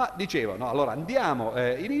noi. Ma dicevano: allora andiamo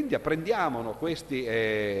in India, prendiamo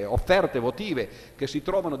queste offerte votive che si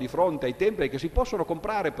trovano di fronte ai templi e che si possono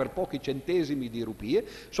comprare per pochi centesimi di rupie.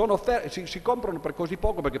 Si comprano per così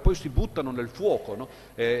poco perché poi si buttano nel fuoco, no?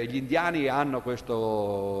 Gli indiani hanno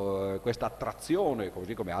questa attrazione,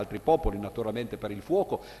 così come altri popoli naturalmente, per il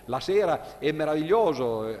fuoco. La sera è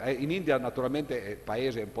meraviglioso. In India naturalmente è un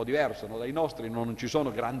paese un po' diverso, no, dai nostri, non ci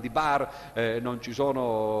sono grandi bar, non ci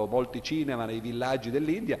sono molti cinema, cinema nei villaggi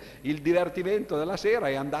dell'India, il divertimento della sera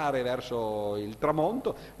è andare verso il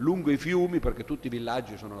tramonto, lungo i fiumi, perché tutti i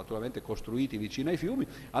villaggi sono naturalmente costruiti vicino ai fiumi,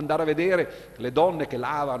 andare a vedere le donne che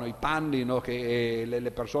lavano i panni, no,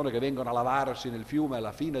 le persone che vengono a lavarsi nel fiume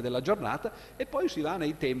alla fine della giornata, e poi si va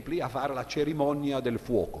nei templi a fare la cerimonia del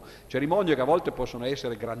fuoco. Cerimonie che a volte possono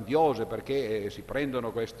essere grandiose, perché si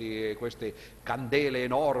prendono queste candele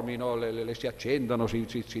enormi, no, le si accendono,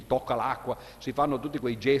 si tocca l'acqua, si fanno tutti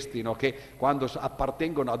quei gesti, no, che quando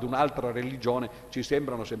appartengono ad un'altra religione ci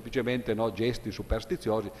sembrano semplicemente, no, gesti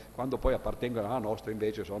superstiziosi, quando poi appartengono alla nostra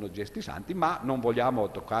invece sono gesti santi. Ma non vogliamo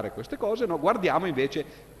toccare queste cose, no? Guardiamo invece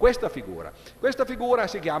questa figura. Questa figura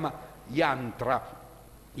si chiama yantra.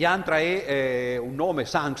 Yantra è un nome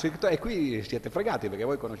sanscrito, e qui siete fregati perché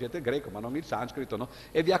voi conoscete il greco ma non il sanscrito, no?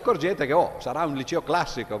 E vi accorgete che sarà un liceo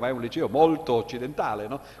classico, ma è un liceo molto occidentale,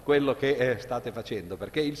 no? Quello che state facendo,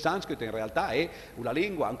 perché il sanscrito in realtà è una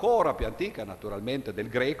lingua ancora più antica naturalmente del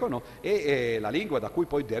greco, no? E la lingua da cui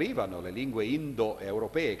poi derivano le lingue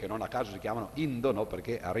indoeuropee, che non a caso si chiamano indo, no?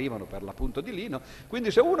 Perché arrivano per l'appunto di lì, no?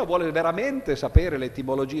 Quindi se uno vuole veramente sapere le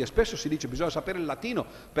etimologie, spesso si dice bisogna sapere il latino,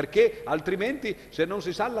 perché altrimenti se non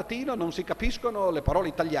si sa il latino non si capiscono le parole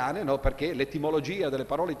italiane, no? Perché l'etimologia delle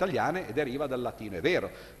parole italiane deriva dal latino, è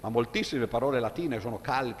vero, ma moltissime parole latine sono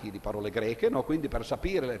calchi di parole greche, no? Quindi per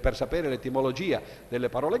sapere l'etimologia delle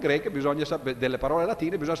parole greche delle parole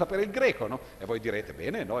latine bisogna sapere il greco, no? E voi direte,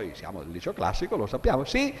 bene, noi siamo del liceo classico, lo sappiamo,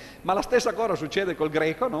 sì, ma la stessa cosa succede col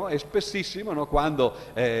greco, no? E spessissimo, no? Quando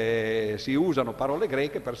si usano parole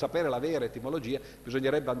greche, per sapere la vera etimologia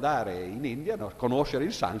bisognerebbe andare in India, no? Conoscere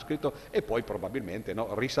il sanscrito e poi probabilmente, no,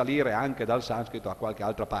 risalire anche dal sanscrito a qualche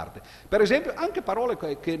altra parte. Per esempio anche parole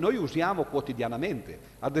che noi usiamo quotidianamente,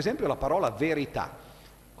 ad esempio la parola verità.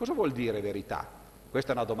 Cosa vuol dire verità?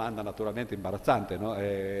 Questa è una domanda naturalmente imbarazzante, no?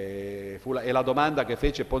 È la domanda che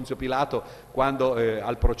fece Ponzio Pilato quando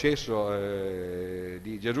al processo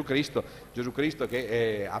di Gesù Cristo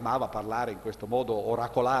che amava parlare in questo modo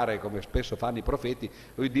oracolare come spesso fanno i profeti,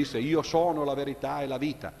 lui disse: io sono la verità e la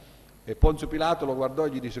vita. E Ponzio Pilato lo guardò e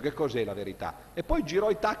gli disse: che cos'è la verità? E poi girò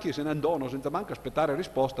i tacchi e se ne andò, senza manco aspettare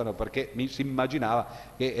risposta, no, perché si immaginava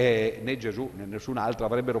che né Gesù né nessun altro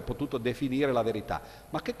avrebbero potuto definire la verità.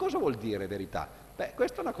 Ma che cosa vuol dire verità? Beh,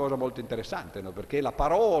 questa è una cosa molto interessante, no? Perché la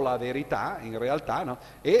parola verità in realtà, no,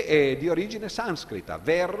 è di origine sanscrita.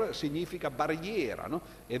 Ver significa barriera, no?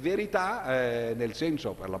 E verità nel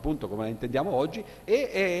senso per l'appunto come la intendiamo oggi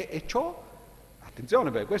è ciò.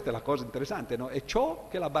 Attenzione, perché questa è la cosa interessante, no? È ciò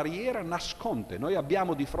che la barriera nasconde. Noi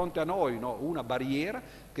abbiamo di fronte a noi, no, una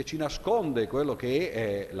barriera che ci nasconde quello che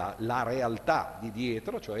è la realtà di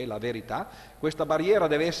dietro, cioè la verità. Questa barriera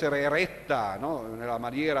deve essere eretta, no, nella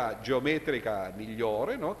maniera geometrica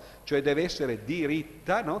migliore, no? Cioè deve essere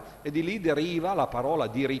diritta, no? E di lì deriva la parola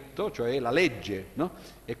diritto, cioè la legge,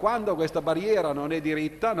 no? E quando questa barriera non è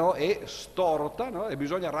diritta, no, è storta, no? E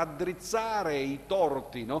bisogna raddrizzare i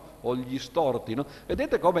torti, no? O gli storti, no?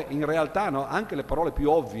 Vedete come in realtà, no, anche le parole più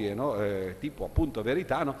ovvie, no, tipo appunto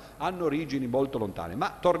verità, no, hanno origini molto lontane.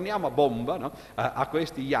 Ma torniamo a bomba, no, a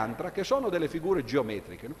questi yantra, che sono delle figure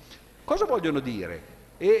geometriche, no? Cosa vogliono dire?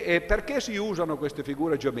 E perché si usano queste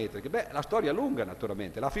figure geometriche? Beh, la storia è lunga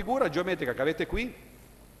naturalmente. La figura geometrica che avete qui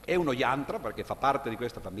è uno yantra, perché fa parte di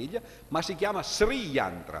questa famiglia, ma si chiama Sri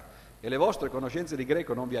Yantra. E le vostre conoscenze di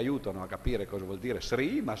greco non vi aiutano a capire cosa vuol dire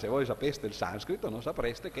Sri, ma se voi sapeste il sanscrito non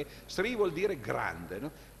sapreste che Sri vuol dire grande,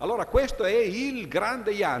 no? Allora questo è il grande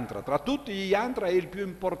yantra, tra tutti gli yantra è il più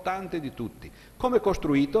importante di tutti. Come è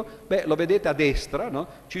costruito? Beh, lo vedete a destra, no?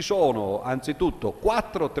 Ci sono anzitutto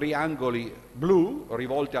 4 triangoli blu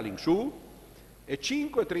rivolti all'insù e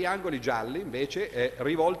 5 triangoli gialli invece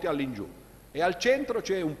rivolti all'ingiù. E al centro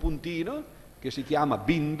c'è un puntino che si chiama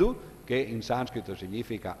bindu, che in sanscrito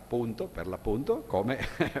significa punto, per l'appunto, come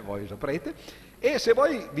voi saprete. E se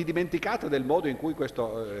voi vi dimenticate del modo in cui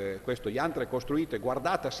questo yantra è costruito e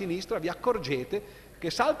guardate a sinistra, vi accorgete che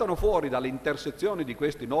saltano fuori dalle intersezioni di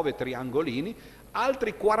questi 9 triangolini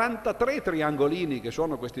altri 43 triangolini, che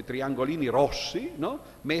sono questi triangolini rossi, no?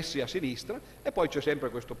 Messi a sinistra, e poi c'è sempre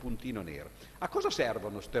questo puntino nero. A cosa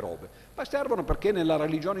servono ste robe? Ma servono perché nella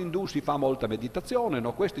religione indù si fa molta meditazione,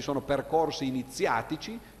 no? Questi sono percorsi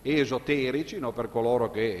iniziatici, esoterici, no? Per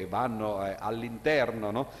coloro che vanno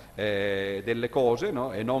all'interno, no? Delle cose,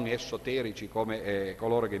 no? E non esoterici come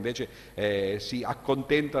coloro che invece si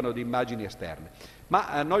accontentano di immagini esterne. Ma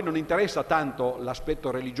a noi non interessa tanto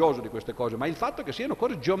l'aspetto religioso di queste cose, ma il fatto che siano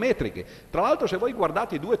cose geometriche. Tra l'altro, se voi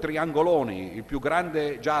guardate i 2 triangoloni, il più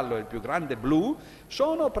grande giallo e il più grande blu,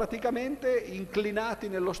 sono praticamente inclinati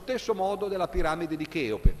nello stesso modo della piramide di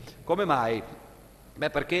Cheope. Come mai? Beh,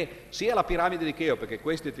 perché sia la piramide di Cheo, perché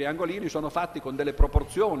questi triangolini sono fatti con delle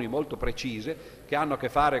proporzioni molto precise che hanno a che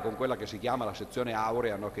fare con quella che si chiama la sezione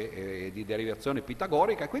aurea, no? Di derivazione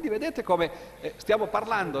pitagorica. Quindi vedete come stiamo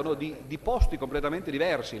parlando, no? di posti completamente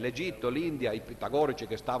diversi, l'Egitto, l'India, i pitagorici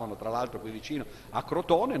che stavano tra l'altro qui vicino a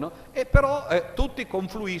Crotone, no? E però tutti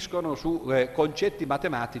confluiscono su concetti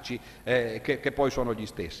matematici che poi sono gli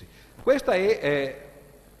stessi. Questo è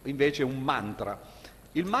invece un mantra.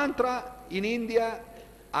 Il mantra in India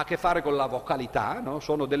ha a che fare con la vocalità, no?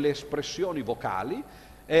 Sono delle espressioni vocali.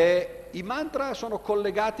 I mantra sono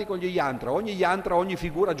collegati con gli yantra. Ogni yantra, ogni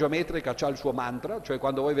figura geometrica ha il suo mantra, cioè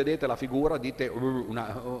quando voi vedete la figura dite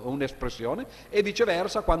un'espressione, e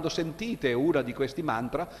viceversa quando sentite una di questi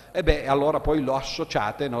mantra, allora poi lo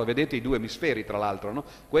associate, no? Vedete i due emisferi tra l'altro, no?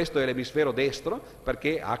 Questo è l'emisfero destro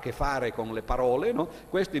perché ha a che fare con le parole, no?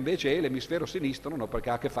 Questo invece è l'emisfero sinistro, no? Perché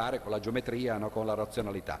ha a che fare con la geometria, no? Con la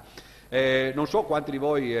razionalità. Non so quanti di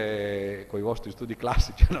voi con i vostri studi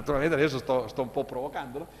classici, naturalmente adesso sto un po'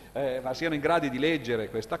 provocandolo, ma siano in grado di leggere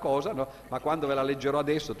questa cosa, no? Ma quando ve la leggerò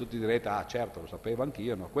adesso tutti direte, ah certo, lo sapevo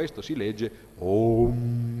anch'io, no? Questo si legge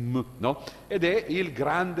Om, no? Ed è il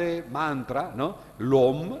grande mantra, no?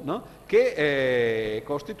 L'Om, no? Che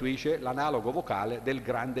costituisce l'analogo vocale del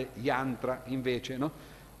grande yantra invece, no?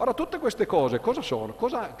 Ora, tutte queste cose cosa sono?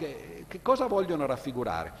 Che cosa vogliono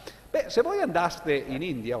raffigurare? Beh, se voi andaste in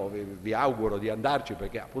India, o vi auguro di andarci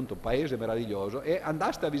perché è appunto un paese meraviglioso, e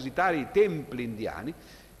andaste a visitare i templi indiani,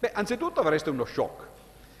 anzitutto avreste uno shock,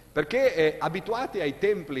 perché abituati ai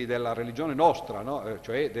templi della religione nostra, no?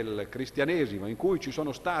 Cioè del cristianesimo, in cui ci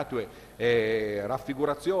sono statue,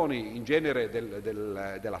 raffigurazioni in genere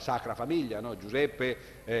della Sacra Famiglia, no?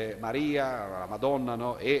 Giuseppe, Maria, la Madonna,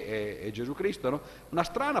 no? e Gesù Cristo, no? Una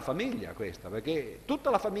strana famiglia questa, perché tutta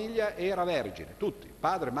la famiglia era vergine, tutti,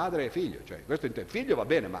 padre, madre e figlio, cioè, questo figlio va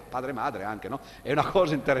bene, ma padre e madre anche, no? È una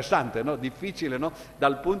cosa interessante, no? Difficile, no?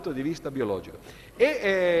 Dal punto di vista biologico.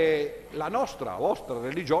 E la vostra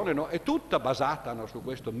religione, no? È tutta basata, no? Su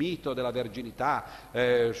questo mito della verginità,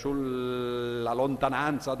 sulla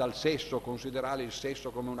lontananza dal sesso, considerare il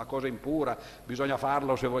sesso come una cosa impura, bisogna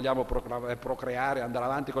farlo se vogliamo procreare, andare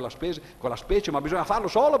avanti con la specie, ma bisogna farlo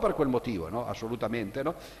solo per quel motivo, no? Assolutamente,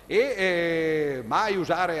 no? E mai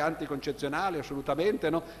usare anticoncezionali, assolutamente,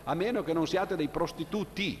 no? A meno che non siate dei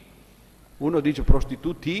prostituti. Uno dice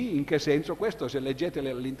prostituti, in che senso? Questo, se leggete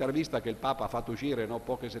l'intervista che il Papa ha fatto uscire, no,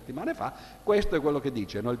 poche settimane fa, questo è quello che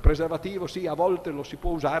dice, no? Il preservativo sì, a volte lo si può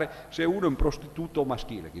usare se uno è un prostituto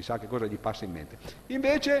maschile, chissà che cosa gli passa in mente.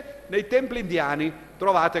 Invece nei templi indiani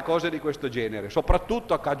trovate cose di questo genere,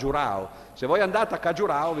 soprattutto a Khajuraho. Se voi andate a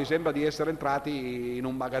Khajuraho vi sembra di essere entrati in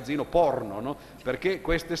un magazzino porno, no? Perché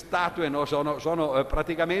queste statue, no, sono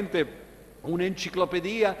praticamente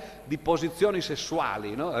un'enciclopedia di posizioni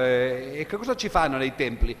sessuali, no? E che cosa ci fanno nei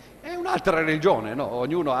templi? È un'altra religione, no?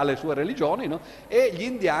 Ognuno ha le sue religioni, no? E gli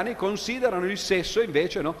indiani considerano il sesso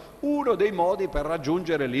invece, no? Uno dei modi per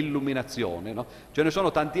raggiungere l'illuminazione, no? Ce ne sono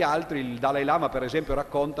tanti altri. Il Dalai Lama per esempio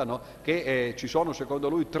racconta, no? Che ci sono secondo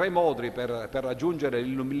lui 3 modi per raggiungere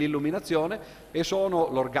l'illuminazione, e sono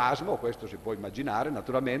l'orgasmo, questo si può immaginare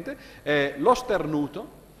naturalmente, lo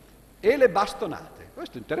sternuto e le bastonate.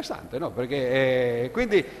 Questo è interessante, no? Perché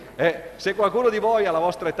quindi se qualcuno di voi alla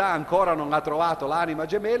vostra età ancora non ha trovato l'anima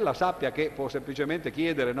gemella, sappia che può semplicemente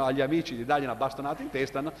chiedere, no, agli amici di dargli una bastonata in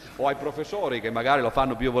testa, no? O ai professori che magari lo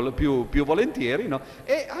fanno più volentieri, no?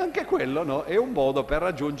 E anche quello, no, è un modo per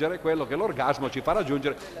raggiungere quello che l'orgasmo ci fa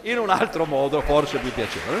raggiungere in un altro modo forse più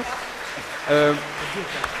piacevole.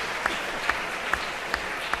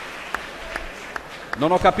 Non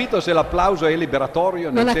ho capito se l'applauso è liberatorio.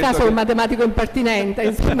 Non a caso è un matematico impertinente,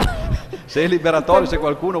 insomma. Se è liberatorio, se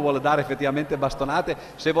qualcuno vuole dare effettivamente bastonate,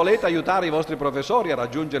 se volete aiutare i vostri professori a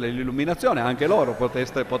raggiungere l'illuminazione, anche loro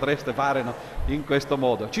potreste fare, no, in questo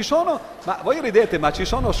modo. Ci sono, ma voi ridete, ma ci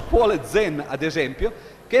sono scuole zen, ad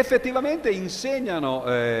esempio, che effettivamente insegnano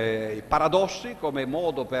i paradossi come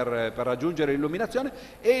modo per raggiungere l'illuminazione,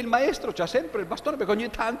 e il maestro c'ha sempre il bastone perché ogni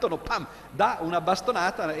tanto, no, pam, dà una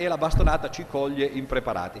bastonata e la bastonata ci coglie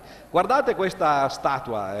impreparati. Guardate questa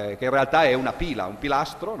statua che in realtà è una pila, un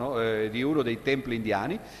pilastro, no, di uno dei templi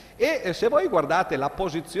indiani, e se voi guardate la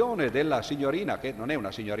posizione della signorina, che non è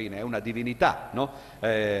una signorina, è una divinità, no?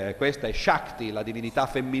 Questa è Shakti, la divinità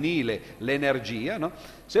femminile, l'energia, no?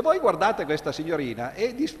 Se voi guardate questa signorina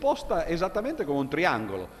è disposta esattamente come un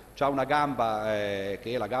triangolo, c'ha una gamba che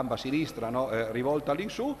è la gamba sinistra, no? Rivolta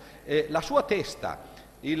all'insù, la sua testa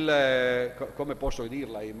come posso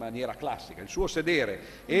dirla in maniera classica, il suo sedere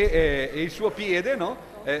e il suo piede, no?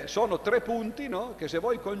 Sono 3 punti, no? Che se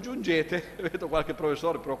voi congiungete, vedo qualche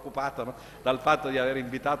professore preoccupato, no? Dal fatto di aver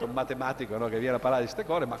invitato un matematico, no? Che viene a parlare di queste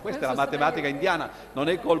cose, ma questa è la matematica indiana, non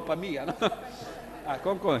è colpa mia, no? Ah,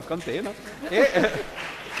 con te, no?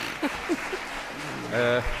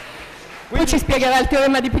 Poi ci spiegherà il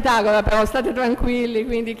teorema di Pitagora, però state tranquilli,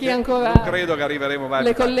 quindi chi ancora... Non credo che arriveremo mai.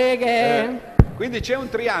 Le colleghe... Quindi c'è un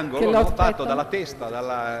triangolo, no, fatto dalla testa,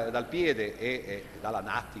 dal piede e dalla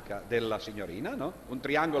natica della signorina, no? Un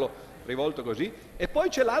triangolo rivolto così, e poi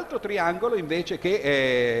c'è l'altro triangolo invece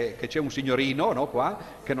che c'è un signorino, no, qua,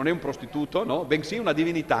 che non è un prostituto, no, bensì una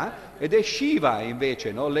divinità, ed è Shiva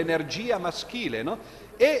invece, no, l'energia maschile, no?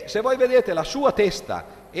 E se voi vedete la sua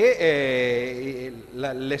testa e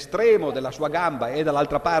l'estremo della sua gamba e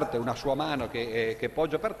dall'altra parte una sua mano che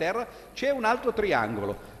poggia per terra, c'è un altro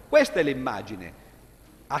triangolo. Questa è l'immagine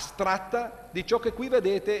astratta di ciò che qui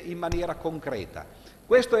vedete in maniera concreta.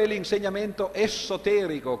 Questo è l'insegnamento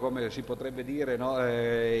esoterico, come si potrebbe dire, no?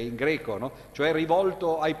 In greco, no? Cioè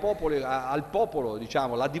rivolto ai popoli, al popolo,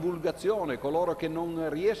 diciamo, la divulgazione. Coloro che non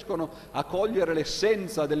riescono a cogliere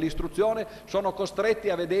l'essenza dell'istruzione sono costretti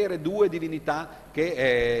a vedere 2 divinità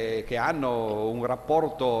che hanno un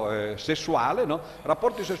rapporto sessuale, no?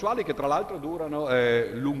 Rapporti sessuali che tra l'altro durano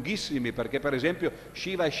lunghissimi, perché per esempio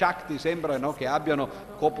Shiva e Shakti sembrano che abbiano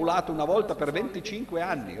copulato una volta per 25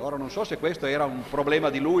 anni. Ora non so se questo era un problema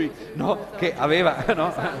di lui, no? Che aveva,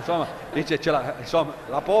 no? Insomma, dice, insomma,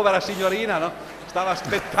 la povera signorina, no? Stava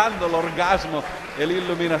aspettando l'orgasmo e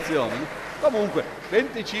l'illuminazione, no? Comunque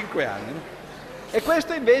 25 anni, no? E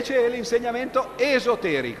questo invece è l'insegnamento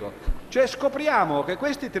esoterico, cioè scopriamo che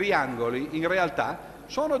questi triangoli in realtà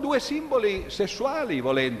sono 2 simboli sessuali,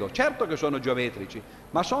 volendo, certo che sono geometrici,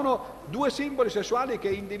 ma sono 2 simboli sessuali che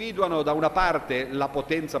individuano da una parte la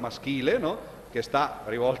potenza maschile, no? Che sta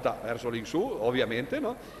rivolta verso l'insù, ovviamente,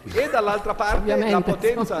 no? E dall'altra parte la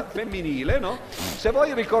potenza femminile, no? Se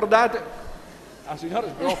voi ricordate... Ah, signore,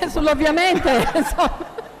 si preoccupa. Sull'ovviamente,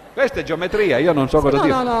 insomma... Questa è geometria, io non so cosa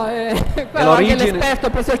dire. No, quello anche l'esperto,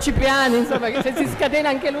 il professor Cipriani, insomma, che se si scatena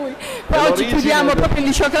anche lui. Poi oggi chiudiamo proprio il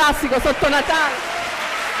liceo classico sotto Natale.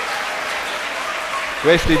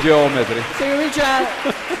 Questi geometri. Si comincia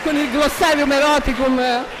con il glossarium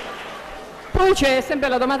eroticum. Poi c'è sempre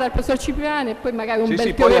la domanda del professor Cipriani e poi magari un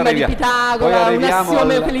bel teorema di Pitagora, un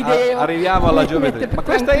assioma euclideo. Arriviamo alla geometria. Ma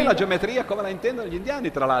questa è la geometria come la intendono gli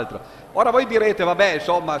indiani, tra l'altro. Ora voi direte, vabbè,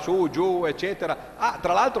 insomma, su, giù, eccetera.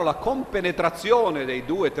 Tra l'altro la compenetrazione dei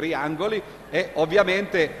 2 triangoli è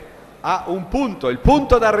ovviamente a un punto, il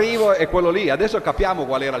punto d'arrivo è quello lì. Adesso capiamo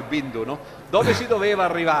qual era il bindu, no? Dove si doveva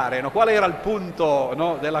arrivare, no? Qual era il punto,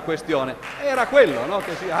 no, della questione? Era quello, no?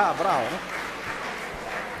 Bravo, no?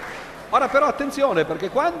 Ora però attenzione, perché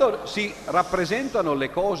quando si rappresentano le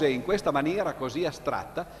cose in questa maniera così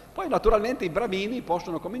astratta, poi naturalmente i bramini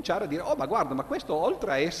possono cominciare a dire: oh, ma guarda, ma questo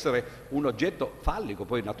oltre a essere un oggetto fallico,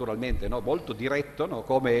 poi naturalmente, no, molto diretto, no,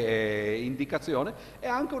 come indicazione, è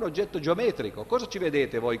anche un oggetto geometrico. Cosa ci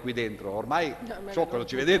vedete voi qui dentro? Ormai so cosa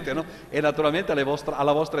ci vedete, no? E naturalmente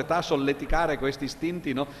alla vostra età solleticare questi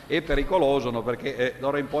istinti, no, è pericoloso, no? Perché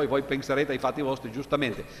d'ora in poi voi penserete ai fatti vostri,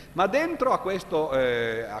 giustamente. Ma dentro a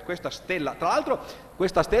questa stella, tra l'altro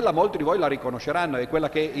questa stella molti di voi la riconosceranno, è quella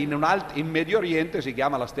che in Medio Oriente si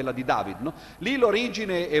chiama la stella di David, no? Lì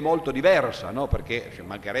l'origine è molto diversa, no? Perché ci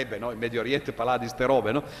mancherebbe, no, in Medio Oriente parlare di ste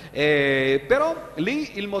robe, no? Però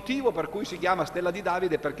lì il motivo per cui si chiama stella di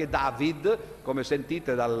David è perché David, come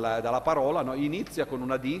sentite dalla parola, no, inizia con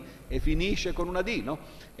una D e finisce con una D, no?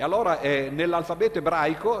 E allora nell'alfabeto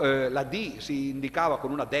ebraico la D si indicava con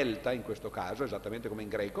una delta in questo caso, esattamente come in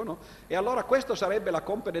greco, no? E allora questo sarebbe la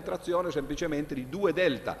compenetrazione semplicemente di 2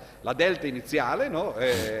 delta, la delta iniziale, no,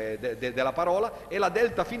 della parola, e la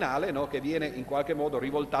delta finale, no, che viene in qualche modo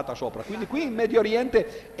rivoltata sopra. Quindi qui in Medio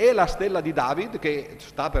Oriente è la stella di David, che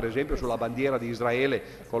sta per esempio sulla bandiera di Israele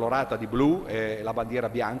colorata di blu, la bandiera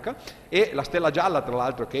bianca, e la stella gialla, tra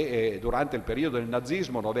l'altro, che durante il periodo del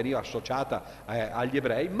nazismo non veniva associata agli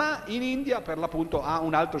ebrei, ma in India per l'appunto ha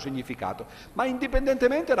un altro significato. Ma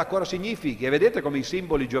indipendentemente da cosa significhi, e vedete come i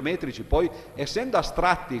simboli geometrici poi, essendo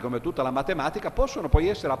astratti come tutta la matematica, possono poi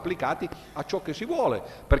essere applicati a ciò che si vuole,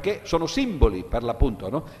 perché sono simboli per l'appunto,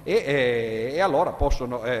 no? E allora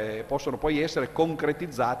possono poi essere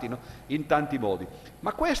concretizzati, no, in tanti modi.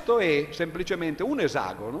 Ma questo è semplicemente un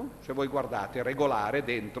esagono, se voi guardate, regolare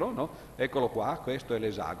dentro, no? Eccolo qua, questo è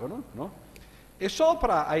l'esagono, no? E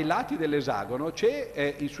sopra ai lati dell'esagono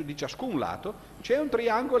c'è, di ciascun lato, c'è un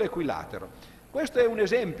triangolo equilatero. Questo è un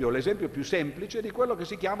esempio, l'esempio più semplice di quello che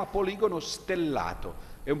si chiama poligono stellato.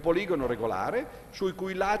 È un poligono regolare sui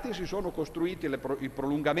cui lati si sono costruiti i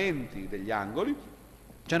prolungamenti degli angoli.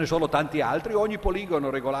 Ce ne sono tanti altri, ogni poligono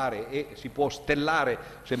regolare si può stellare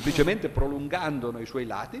semplicemente prolungandone i suoi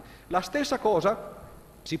lati. La stessa cosa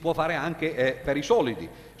si può fare anche per i solidi,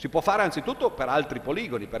 si può fare anzitutto per altri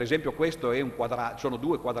poligoni, per esempio questo è un quadrato, sono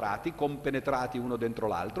due quadrati compenetrati uno dentro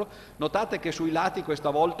l'altro. Notate che sui lati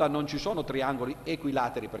questa volta non ci sono triangoli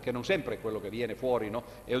equilateri, perché non sempre quello che viene fuori, no,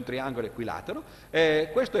 è un triangolo equilatero.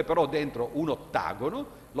 Questo è però dentro un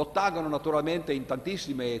ottagono. L'ottagono naturalmente in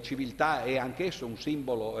tantissime civiltà è anch'esso un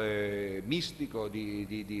simbolo mistico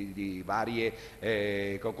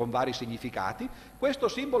con vari significati. Questo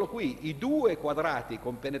simbolo qui, i due quadrati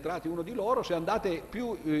compenetrati uno di loro, se andate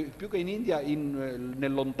più che in India,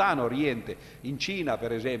 nel lontano Oriente, in Cina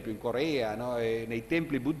per esempio, in Corea, no, nei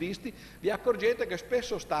templi buddisti, vi accorgete che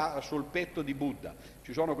spesso sta sul petto di Buddha.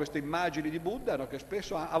 Ci sono queste immagini di Buddha, no, che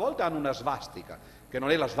spesso a volte hanno una svastica, che non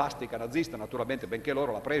è la svastica nazista naturalmente, benché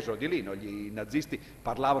loro la presero di lì, no? I nazisti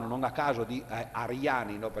parlavano non a caso di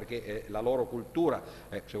ariani, no? Perché la loro cultura,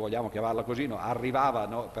 se vogliamo chiamarla così, no? Arrivava,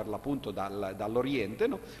 no? Per l'appunto dall'Oriente,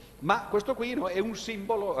 no? Ma questo qui, no? È un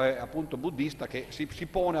simbolo appunto buddista che si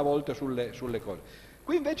pone a volte sulle cose.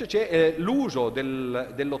 Qui invece c'è l'uso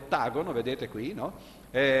dell'ottagono, vedete qui, no?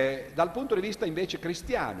 Dal punto di vista invece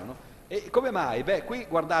cristiano, no? E come mai? Beh, qui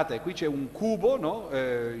guardate, qui c'è un cubo, no?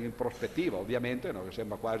 In prospettiva ovviamente, no? Che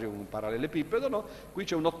sembra quasi un parallelepipedo, no? Qui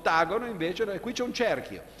c'è un ottagono invece, no? E qui c'è un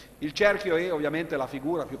cerchio. Il cerchio è ovviamente la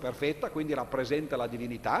figura più perfetta, quindi rappresenta la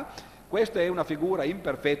divinità. Questa è una figura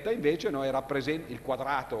imperfetta invece, no? Il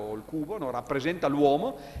quadrato o il cubo, no? Rappresenta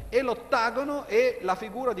l'uomo, e l'ottagono è la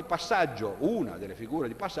figura di passaggio, una delle figure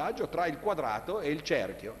di passaggio tra il quadrato e il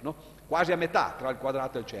cerchio, no? Quasi a metà tra il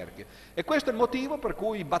quadrato e il cerchio. E questo è il motivo per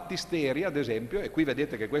cui i battisteri, ad esempio, e qui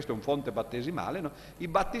vedete che questo è un fonte battesimale, no? I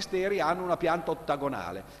battisteri hanno una pianta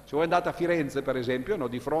ottagonale. Se voi andate a Firenze, per esempio, no?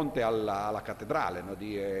 Di fronte alla cattedrale, no?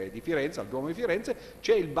 di Firenze, al Duomo di Firenze,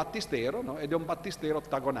 c'è il battistero, no? Ed è un battistero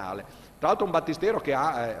ottagonale. Tra l'altro un battistero che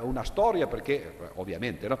ha una storia, perché,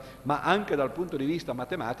 ovviamente, no? Ma anche dal punto di vista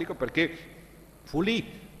matematico, perché fu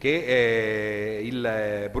lì che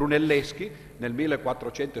il Brunelleschi nel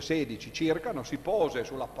 1416 circa, no, si pose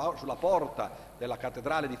sulla porta della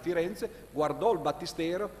cattedrale di Firenze, guardò il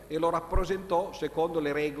battistero e lo rappresentò secondo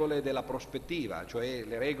le regole della prospettiva, cioè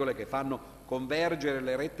le regole che fanno convergere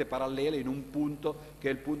le rette parallele in un punto che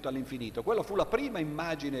è il punto all'infinito. Quella fu la prima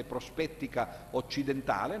immagine prospettica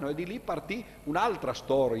occidentale, no? E di lì partì un'altra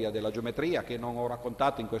storia della geometria che non ho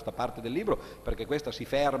raccontato in questa parte del libro, perché questa si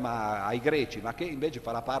ferma ai greci, ma che invece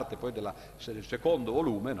farà parte poi del secondo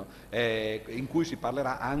volume, no? In cui si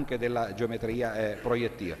parlerà anche della geometria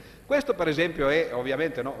proiettiva. Questo per esempio è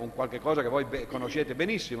ovviamente, no, un qualche cosa che voi conoscete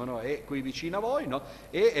benissimo, no? È qui vicino a voi, no?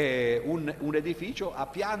 È un edificio a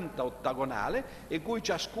pianta ottagonale, in cui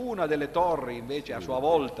ciascuna delle torri invece a sua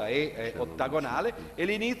volta è ottagonale, e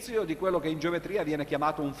l'inizio di quello che in geometria viene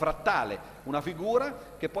chiamato un frattale, una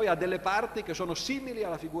figura che poi ha delle parti che sono simili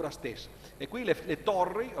alla figura stessa. E qui le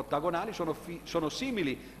torri ottagonali sono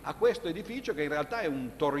simili a questo edificio, che in realtà è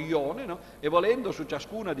un torrione, no? E volendo su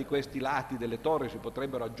ciascuna di questi lati delle torri si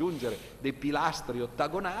potrebbero aggiungere dei pilastri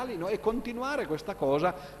ottagonali, no? E continuare questa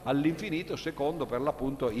cosa all'infinito secondo per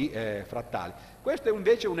l'appunto i frattali. Questo è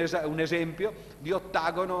invece un esempio di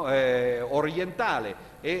ottagono orientale,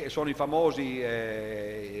 e sono i famosi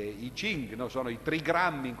i Ching, no? Sono i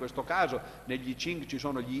trigrammi in questo caso, negli Ching ci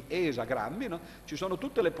sono gli esagrammi, no? Ci sono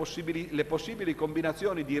tutte le possibili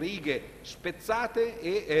combinazioni di righe spezzate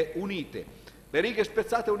e unite. Le righe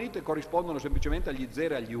spezzate e unite corrispondono semplicemente agli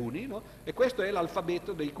 0 e agli 1, no? E questo è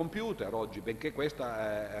l'alfabeto dei computer oggi, benché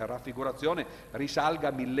questa raffigurazione risalga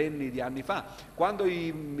a millenni di anni fa. Quando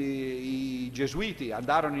i gesuiti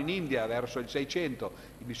andarono in India verso il 600,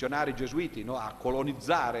 i missionari gesuiti, no? A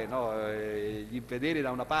colonizzare, no? Gli infedeli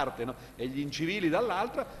da una parte, no? E gli incivili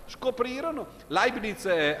dall'altra, scoprirono, Leibniz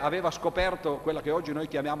aveva scoperto quella che oggi noi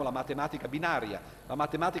chiamiamo la matematica binaria, la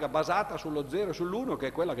matematica basata sullo 0 e sull'1, che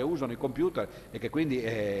è quella che usano i computer e che quindi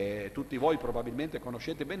tutti voi probabilmente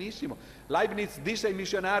conoscete benissimo. Leibniz disse ai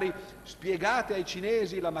missionari: spiegate ai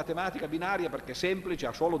cinesi la matematica binaria, perché è semplice,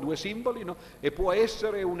 ha solo due simboli, no? E può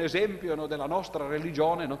essere un esempio, no, della nostra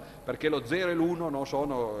religione, no? Perché lo 0 e l'1 no,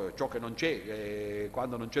 sono ciò che non c'è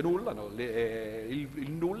quando non c'è nulla, no?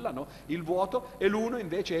 Il nulla, no? Il vuoto, e l'1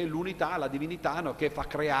 invece è l'unità, la divinità, no? Che fa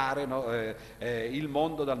creare, no? Il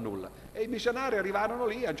mondo dal nulla. E i missionari arrivarono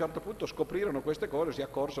lì, a un certo punto scoprirono queste cose, si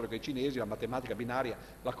accorsero che i cinesi la matematica matematica binaria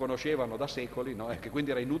la conoscevano da secoli, no? E che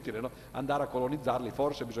quindi era inutile, no? Andare a colonizzarli,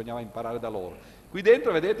 forse bisognava imparare da loro. Qui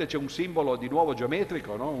dentro vedete c'è un simbolo di nuovo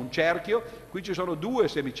geometrico, no? Un cerchio, qui ci sono due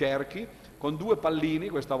semicerchi con due pallini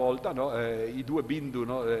questa volta, no? I due bindu,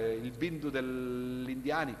 no? Il bindu degli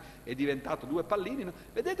indiani è diventato due pallini, no?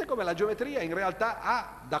 Vedete come la geometria in realtà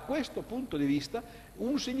ha, da questo punto di vista,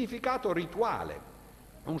 un significato rituale,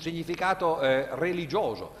 un significato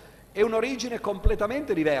religioso. È un'origine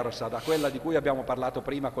completamente diversa da quella di cui abbiamo parlato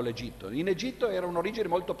prima con l'Egitto. In Egitto era un'origine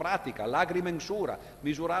molto pratica, l'agrimensura,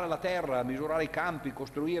 misurare la terra, misurare i campi,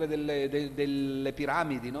 costruire delle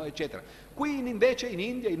piramidi, no? Eccetera. Qui invece in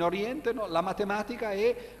India, in Oriente, no? La matematica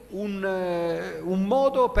è un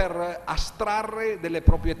modo per astrarre delle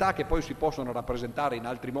proprietà che poi si possono rappresentare in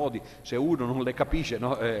altri modi se uno non le capisce,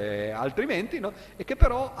 no? Altrimenti, no? E che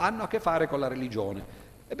però hanno a che fare con la religione.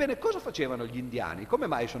 Ebbene, cosa facevano gli indiani? Come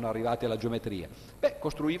mai sono arrivati alla geometria? Beh,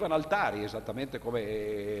 costruivano altari, esattamente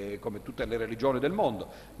come tutte le religioni del mondo,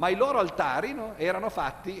 ma i loro altari, no, erano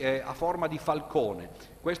fatti a forma di falcone.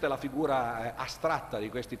 Questa è la figura astratta di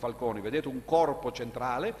questi falconi. Vedete un corpo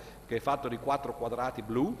centrale che è fatto di 4 quadrati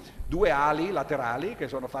blu, 2 ali laterali che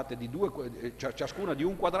sono fatte di ciascuna di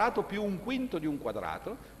un quadrato più un quinto di un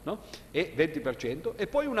quadrato, no? E 20%, e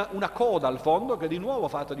poi una coda al fondo che è di nuovo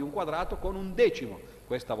fatta di un quadrato con un decimo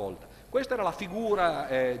questa volta. Questa era la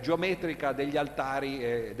figura geometrica degli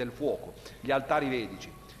altari del fuoco, gli altari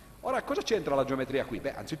vedici. Ora, cosa c'entra la geometria qui?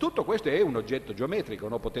 Beh, anzitutto questo è un oggetto geometrico,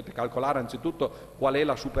 no? Potete calcolare anzitutto qual è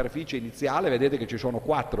la superficie iniziale, vedete che ci sono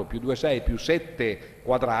 4 più 2, 6 più 7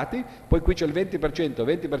 quadrati, poi qui c'è il 20%,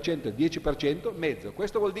 20%, 10%, mezzo.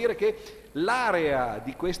 Questo vuol dire che l'area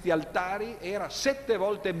di questi altari era 7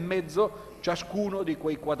 volte e mezzo ciascuno di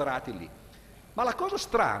quei quadrati lì. Ma la cosa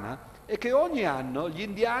strana è che ogni anno gli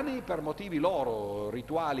indiani, per motivi loro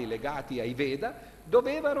rituali legati ai Veda,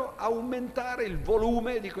 dovevano aumentare il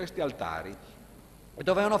volume di questi altari e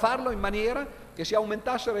dovevano farlo in maniera che si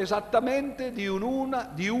aumentassero esattamente di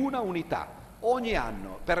una unità ogni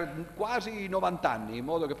anno per quasi 90 anni, in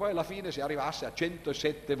modo che poi alla fine si arrivasse a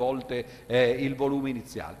 107 volte il volume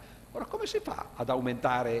iniziale. Ora, come si fa ad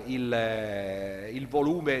aumentare il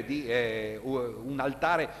volume di un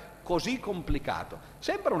altare così complicato?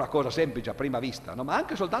 Sembra una cosa semplice a prima vista, no? Ma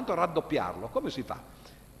anche soltanto raddoppiarlo, come si fa?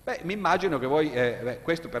 Beh, mi immagino che voi,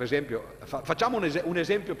 questo per esempio, facciamo un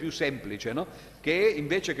esempio più semplice, no? Che è,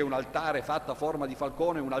 invece che un altare fatto a forma di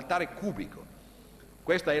falcone, un altare cubico.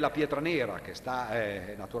 Questa è la pietra nera che sta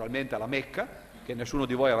naturalmente alla Mecca, che nessuno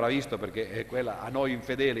di voi avrà visto perché quella a noi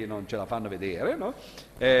infedeli non ce la fanno vedere, no?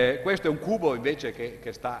 Questo è un cubo invece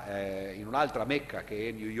che sta in un'altra Mecca che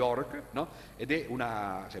è New York, no? Ed è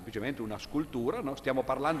semplicemente una scultura, no? Stiamo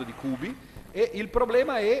parlando di cubi e il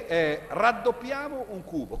problema è raddoppiamo un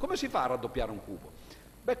cubo. Come si fa a raddoppiare un cubo?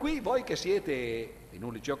 Beh, qui voi che siete in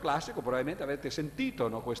un liceo classico probabilmente avete sentito,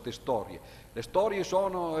 no, queste storie. Le storie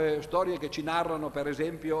sono storie che ci narrano per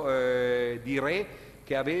esempio di re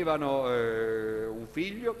che avevano un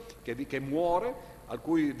figlio che muore, a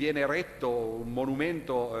cui viene eretto un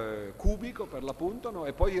monumento cubico per l'appunto, no?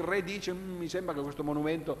 E poi il re dice mi sembra che questo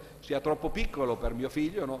monumento sia troppo piccolo per mio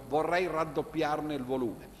figlio, no? Vorrei raddoppiarne il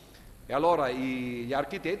volume. E allora gli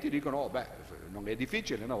architetti dicono oh, beh, non è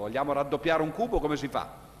difficile, no? Vogliamo raddoppiare un cubo, come si fa?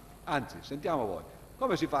 Anzi, sentiamo voi,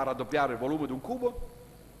 come si fa a raddoppiare il volume di un cubo?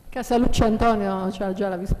 Casalucci Antonio c'ha già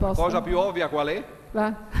la risposta. Cosa più ovvia qual è?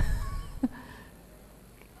 Va.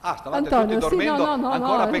 Ah, stavate Antonio, tutti dormendo, sì, no,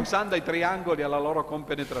 ancora pensando ai triangoli e alla loro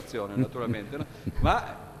compenetrazione, naturalmente. No?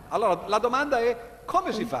 Ma allora la domanda è: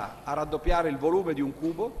 come si fa a raddoppiare il volume di un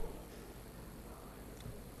cubo?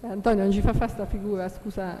 Antonio, non ci fa fare sta figura,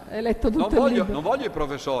 scusa, hai letto tutto il libro. Non voglio i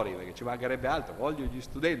professori, perché ci mancherebbe altro, voglio gli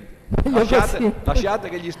studenti. Lasciate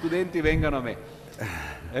che gli studenti vengano a me.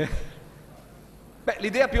 Beh,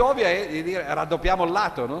 l'idea più ovvia è di dire raddoppiamo il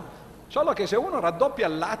lato, no? Solo che se uno raddoppia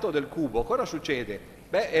il lato del cubo, cosa succede?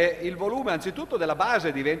 Beh, il volume anzitutto della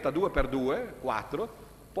base diventa 2 per 2, 4,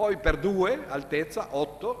 poi per 2 altezza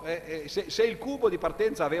 8, se il cubo di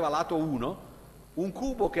partenza aveva lato 1, un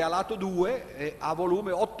cubo che ha lato 2 ha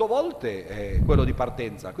volume 8 volte quello di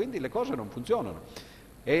partenza, quindi le cose non funzionano.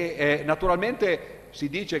 E naturalmente si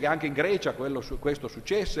dice che anche in Grecia questo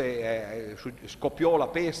successe, scoppiò la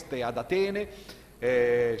peste ad Atene,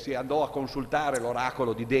 si andò a consultare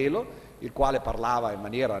l'oracolo di Delo, il quale parlava in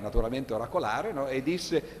maniera naturalmente oracolare, no? E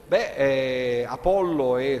disse,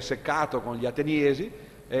 Apollo è seccato con gli ateniesi,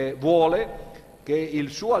 vuole che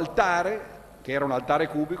il suo altare, che era un altare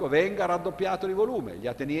cubico, venga raddoppiato di volume. Gli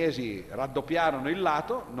ateniesi raddoppiarono il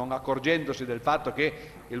lato, non accorgendosi del fatto che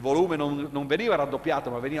il volume non veniva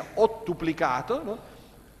raddoppiato ma veniva ottuplicato, no?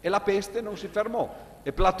 E la peste non si fermò.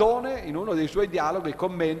 E Platone in uno dei suoi dialoghi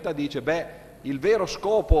commenta, dice, beh, il vero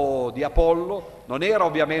scopo di Apollo non era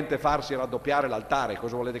ovviamente farsi raddoppiare l'altare,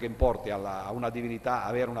 cosa volete che importi a una divinità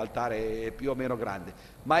avere un altare più o meno grande,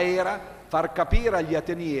 ma era far capire agli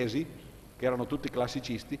ateniesi, che erano tutti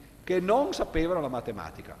classicisti, che non sapevano la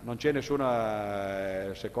matematica. Non c'è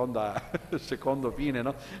nessuna secondo fine,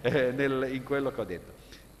 no? In quello che ho detto.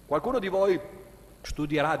 Qualcuno di voi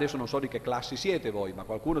studierà, adesso non so di che classi siete voi, ma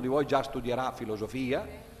qualcuno di voi già studierà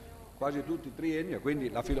filosofia, quasi tutti triennio,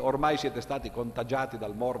 quindi ormai siete stati contagiati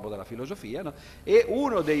dal morbo della filosofia, no? E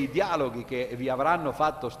uno dei dialoghi che vi avranno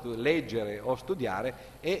fatto leggere o studiare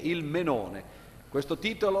è il Menone. Questo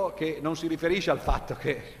titolo che non si riferisce al fatto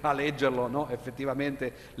che a leggerlo, no,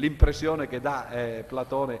 effettivamente l'impressione che dà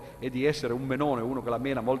Platone è di essere un menone, uno che la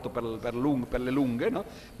mena molto per le lunghe, no?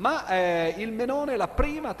 Ma il Menone è la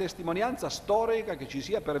prima testimonianza storica che ci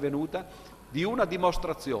sia pervenuta di una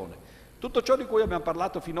dimostrazione. Tutto ciò di cui abbiamo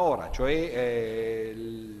parlato finora, cioè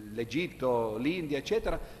l'Egitto, l'India,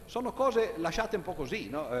 eccetera, sono cose lasciate un po' così,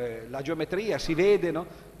 no? La geometria si vede, no?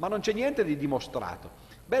 Ma non c'è niente di dimostrato.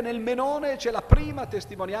 Beh, nel Menone c'è la prima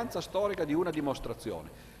testimonianza storica di una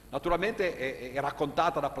dimostrazione. Naturalmente è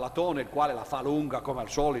raccontata da Platone, il quale la fa lunga come al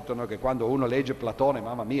solito, no? Che quando uno legge Platone,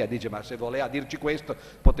 mamma mia, dice ma se voleva dirci questo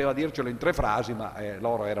poteva dircelo in 3 frasi, ma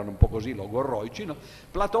loro erano un po' così logorroici, no?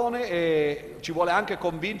 Platone ci vuole anche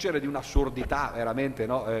convincere di un'assurdità veramente,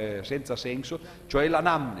 no? Senza senso, cioè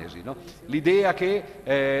l'anamnesi, no? L'idea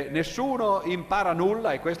che nessuno impara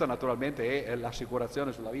nulla, e questa naturalmente è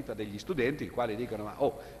l'assicurazione sulla vita degli studenti, i quali dicono ma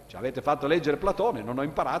ci avete fatto leggere Platone, non ho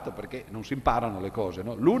imparato, perché non si imparano le cose,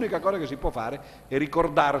 no? L'unica cosa che si può fare è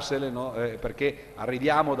ricordarsele, no? Perché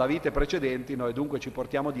arriviamo da vite precedenti, no? E dunque ci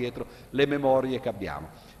portiamo dietro le memorie che abbiamo.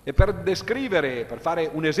 E per descrivere, per fare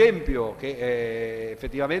un esempio che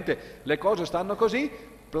effettivamente le cose stanno così,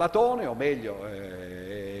 Platone, o meglio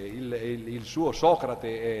il suo Socrate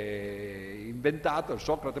inventato, il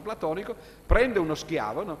Socrate platonico, prende uno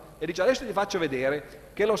schiavo, no? E dice adesso ti faccio vedere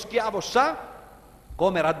che lo schiavo sa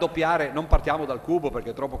come raddoppiare, non partiamo dal cubo perché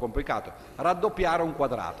è troppo complicato, raddoppiare un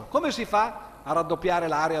quadrato. Come si fa a raddoppiare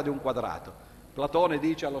l'area di un quadrato? Platone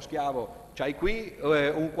dice allo schiavo, c'hai qui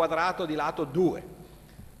un quadrato di lato 2.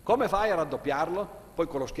 Come fai a raddoppiarlo? Poi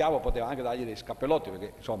con lo schiavo poteva anche dargli dei scappellotti,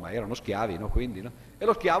 perché insomma erano schiavi, no? Quindi, no? E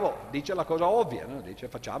lo schiavo dice la cosa ovvia, no? Dice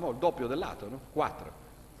facciamo il doppio del lato, no? 4.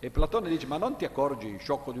 E Platone dice, ma non ti accorgi,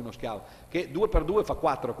 sciocco di uno schiavo, che 2 per 2 fa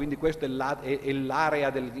 4, quindi questa è l'area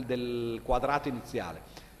del quadrato iniziale.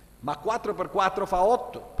 Ma 4 per 4 fa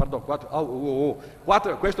 8, pardon,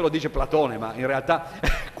 4, questo lo dice Platone, ma in realtà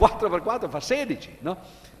 4 per 4 fa 16, no?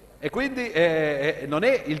 E quindi non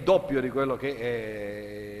è il doppio di quello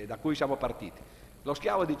da cui siamo partiti. Lo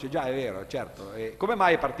schiavo dice, già è vero, certo, come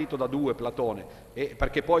mai è partito da 2 Platone?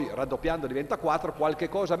 Perché poi raddoppiando diventa 4, qualche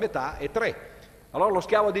cosa a metà è 3. Allora lo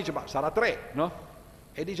schiavo dice, ma sarà 3, no?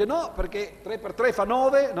 E dice no, perché 3 per 3 fa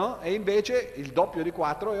 9, no? E invece il doppio di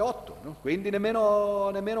 4 è 8, no? Quindi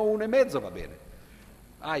nemmeno 1,5 va bene.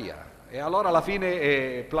 Aia. E allora alla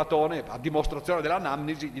fine Platone, a dimostrazione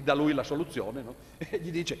dell'anamnesi, gli dà lui la soluzione, no? E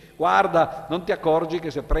gli dice, guarda, non ti accorgi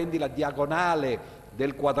che se prendi la diagonale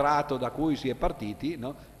del quadrato da cui si è partiti,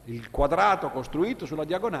 no? Il quadrato costruito sulla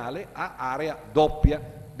diagonale ha area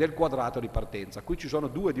doppia del quadrato di partenza. Qui ci sono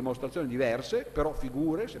 2 dimostrazioni diverse, però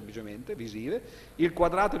figure semplicemente visive. Il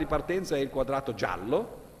quadrato di partenza è il quadrato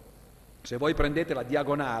giallo. Se voi prendete la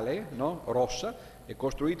diagonale, no, rossa, e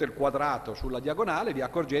costruite il quadrato sulla diagonale, vi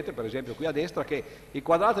accorgete per esempio qui a destra che il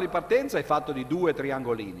quadrato di partenza è fatto di 2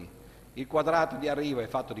 triangolini, il quadrato di arrivo è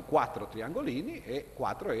fatto di 4 triangolini e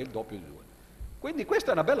 4 è il doppio di 2. Quindi questa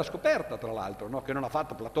è una bella scoperta, tra l'altro, no? Che non ha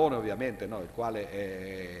fatto Platone ovviamente, no? Il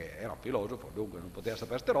quale era un filosofo, dunque non poteva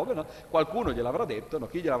sapere queste robe, no? Qualcuno gliel'avrà detto, no?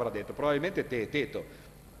 Chi gliel'avrà detto? Probabilmente Teeteto,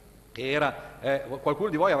 che era, qualcuno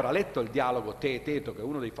di voi avrà letto il dialogo Teeteto, che è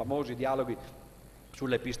uno dei famosi dialoghi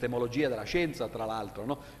sull'epistemologia della scienza, tra l'altro,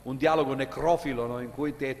 no? Un dialogo necrofilo, no? In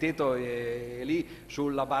cui Teeteto è lì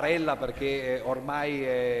sulla barella perché ormai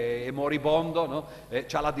è moribondo, no?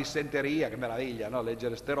 C'ha la dissenteria, che meraviglia, no?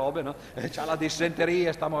 Leggere ste robe, no? C'ha la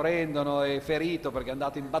dissenteria, sta morendo, no? È ferito perché è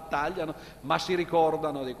andato in battaglia, no? Ma si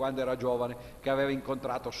ricordano di quando era giovane che aveva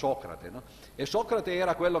incontrato Socrate, no? E Socrate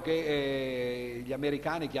era quello che gli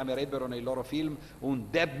americani chiamerebbero nei loro film un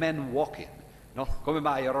dead man walking. No? Come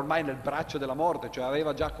mai? Era ormai nel braccio della morte, cioè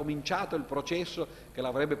aveva già cominciato il processo che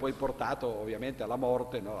l'avrebbe poi portato ovviamente alla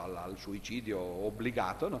morte, no? al suicidio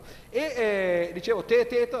obbligato, no? E dicevo,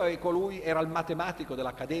 Teeteto era il matematico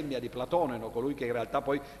dell'Accademia di Platone, no? Colui che in realtà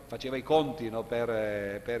poi faceva i conti, no?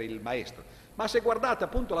 per il maestro. Ma se guardate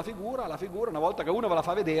appunto la figura una volta che uno ve la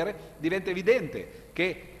fa vedere diventa evidente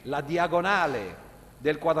che la diagonale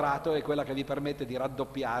del quadrato è quella che vi permette di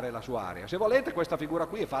raddoppiare la sua area. Se volete, questa figura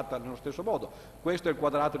qui è fatta nello stesso modo. Questo è il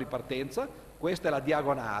quadrato di partenza, questa è la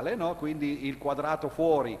diagonale, no? Quindi il quadrato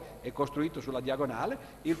fuori è costruito sulla diagonale,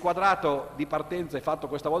 il quadrato di partenza è fatto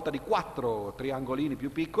questa volta di 4 triangolini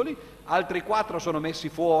più piccoli, altri 4 sono messi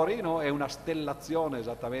fuori, no? È una stellazione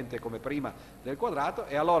esattamente come prima del quadrato,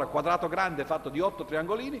 e allora il quadrato grande è fatto di 8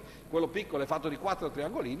 triangolini, quello piccolo è fatto di 4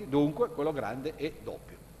 triangolini, dunque quello grande è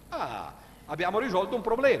doppio. Abbiamo risolto un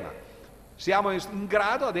problema. Siamo in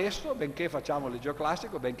grado adesso, benché facciamo il liceo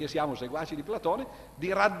classico, benché siamo seguaci di Platone,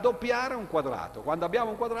 di raddoppiare un quadrato. Quando abbiamo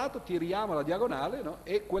un quadrato tiriamo la diagonale, no?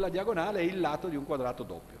 E quella diagonale è il lato di un quadrato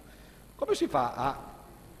doppio. Come si fa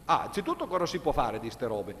anzitutto cosa si può fare di ste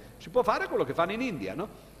robe? Si può fare quello che fanno in India, no?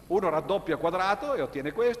 Uno raddoppia il quadrato e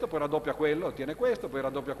ottiene questo, poi raddoppia quello, ottiene questo, poi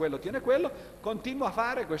raddoppia quello, ottiene quello, continua a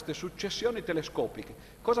fare queste successioni telescopiche.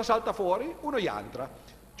 Cosa salta fuori? Uno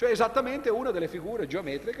yantra. Cioè esattamente una delle figure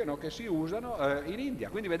geometriche, no, che si usano in India.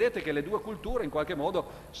 Quindi vedete che le due culture in qualche modo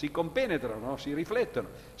si compenetrano, no, si riflettono.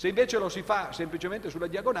 Se invece lo si fa semplicemente sulla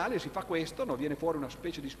diagonale, si fa questo, no, viene fuori una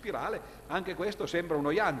specie di spirale, anche questo sembra uno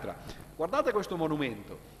yantra. Guardate questo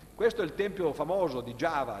monumento, questo è il tempio famoso di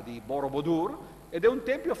Java di Borobudur, ed è un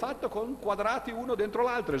tempio fatto con quadrati uno dentro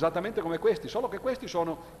l'altro, esattamente come questi, solo che questi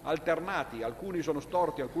sono alternati, alcuni sono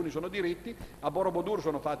storti, alcuni sono diritti. A Borobudur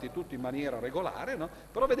sono fatti tutti in maniera regolare, no?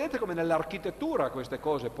 Però vedete come nell'architettura queste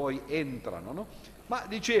cose poi entrano, no? Ma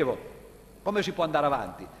dicevo, come si può andare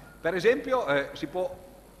avanti? Per esempio si può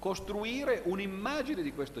costruire un'immagine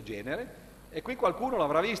di questo genere, e qui qualcuno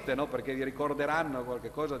l'avrà vista, no? Perché vi ricorderanno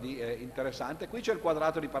qualche cosa di interessante. Qui c'è il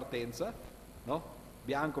quadrato di partenza, no?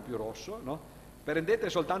 Bianco più rosso, no? Prendete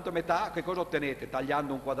soltanto metà, che cosa ottenete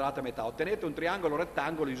tagliando un quadrato a metà? Ottenete un triangolo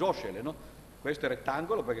rettangolo isoscele, no? Questo è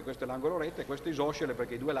rettangolo perché questo è l'angolo retto, e questo è isoscele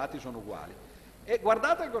perché i due lati sono uguali. E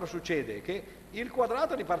guardate cosa succede, che il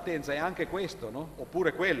quadrato di partenza è anche questo, no?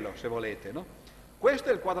 Oppure quello, se volete, no? Questo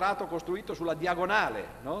è il quadrato costruito sulla diagonale,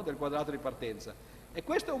 no? Del quadrato di partenza. E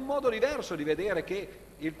questo è un modo diverso di vedere che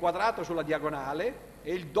il quadrato sulla diagonale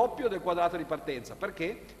è il doppio del quadrato di partenza.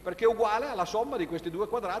 Perché? Perché è uguale alla somma di questi due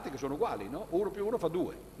quadrati che sono uguali, no? 1 più 1 fa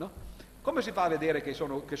 2, no? Come si fa a vedere che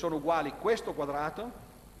sono uguali questo quadrato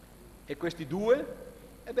e questi due?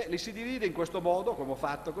 Li si divide in questo modo, come ho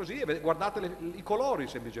fatto così, e guardate i colori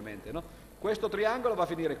semplicemente, no? Questo triangolo va a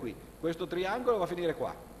finire qui, questo triangolo va a finire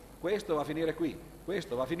qua, questo va a finire qui,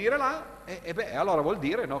 questo va a finire là, allora vuol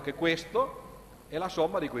dire, no, che questo è la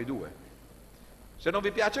somma di quei due. Se non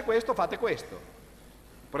vi piace questo, fate questo.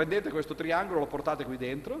 Prendete questo triangolo, lo portate qui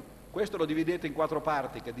dentro, questo lo dividete in 4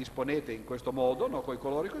 parti che disponete in questo modo, no, con i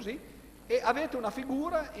colori così, e avete una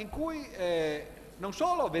figura in cui non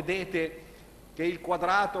solo vedete che il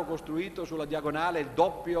quadrato costruito sulla diagonale è il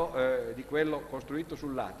doppio di quello costruito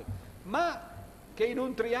sul lato, ma che in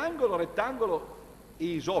un triangolo rettangolo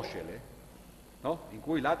isoscele, no, in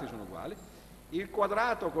cui i lati sono uguali, il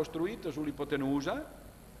quadrato costruito sull'ipotenusa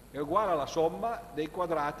è uguale alla somma dei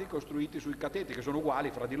quadrati costruiti sui cateti, che sono uguali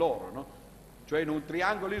fra di loro, no? Cioè in un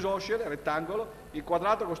triangolo isoscele, rettangolo, il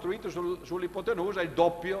quadrato costruito sull'ipotenusa è il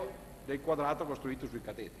doppio del quadrato costruito sui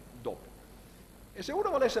cateti, il doppio. E se uno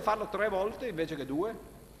volesse farlo 3 volte invece che 2,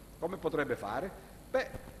 come potrebbe fare?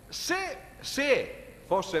 Se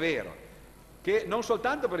fosse vero che non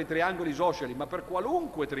soltanto per i triangoli isosceli, ma per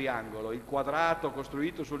qualunque triangolo il quadrato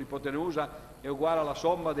costruito sull'ipotenusa è uguale alla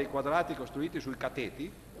somma dei quadrati costruiti sui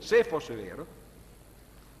cateti, se fosse vero,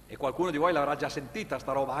 e qualcuno di voi l'avrà già sentita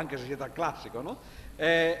sta roba anche se siete al classico, no?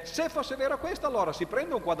 Se fosse vero questo, allora si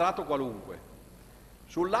prende un quadrato qualunque,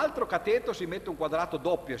 sull'altro cateto si mette un quadrato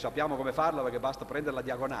doppio, e sappiamo come farlo perché basta prendere la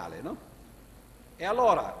diagonale, no? E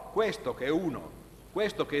allora questo che è 1,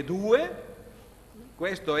 questo che è 2,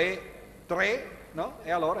 questo è 3, no?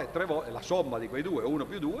 E allora è la somma di quei due, 1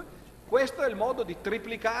 più 2. Questo è il modo di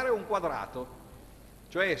triplicare un quadrato.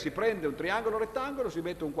 Cioè si prende un triangolo rettangolo, si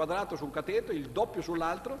mette un quadrato su un cateto, il doppio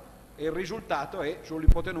sull'altro, e il risultato è,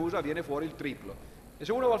 sull'ipotenusa viene fuori il triplo. E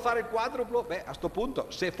se uno vuole fare il quadruplo, a sto punto,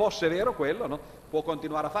 se fosse vero quello, no, può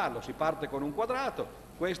continuare a farlo. Si parte con un quadrato,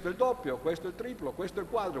 questo è il doppio, questo è il triplo, questo è il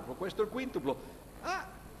quadruplo, questo è il quintuplo.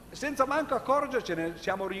 Senza manco accorgercene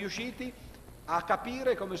siamo riusciti a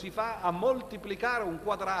capire come si fa a moltiplicare un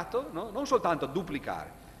quadrato, no? Non soltanto a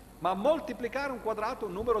duplicare, ma a moltiplicare un quadrato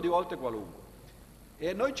un numero di volte qualunque. E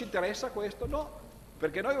a noi ci interessa questo? No,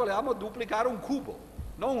 perché noi volevamo duplicare un cubo,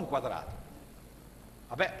 non un quadrato.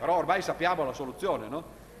 Però ormai sappiamo la soluzione, no?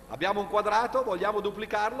 Abbiamo un quadrato, vogliamo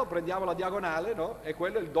duplicarlo, prendiamo la diagonale, no? E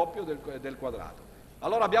quello è il doppio del quadrato.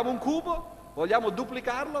 Allora abbiamo un cubo, vogliamo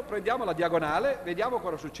duplicarlo, prendiamo la diagonale, vediamo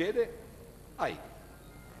cosa succede.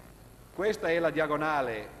 Questa è la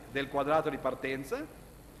diagonale del quadrato di partenza,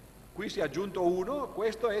 qui si è aggiunto 1,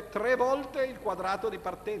 questo è 3 volte il quadrato di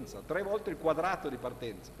partenza, 3 volte il quadrato di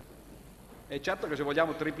partenza. E certo che se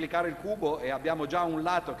vogliamo triplicare il cubo e abbiamo già un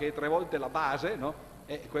lato che è 3 volte la base, no?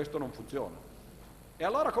 E questo non funziona. E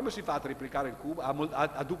allora come si fa a triplicare il cubo,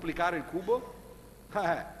 a duplicare il cubo?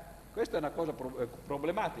 Questa è una cosa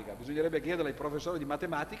problematica, bisognerebbe chiederla ai professori di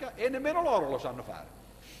matematica e nemmeno loro lo sanno fare.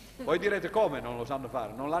 Voi direte come non lo sanno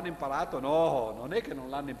fare? Non l'hanno imparato? No, non è che non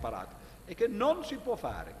l'hanno imparato, è che non si può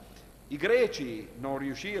fare. I greci non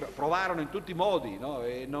riuscirono, provarono in tutti i modi, no?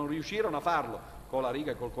 E non riuscirono a farlo con la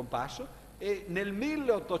riga e col compasso, e nel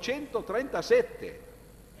 1837,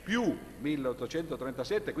 più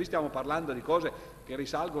 1837, qui stiamo parlando di cose che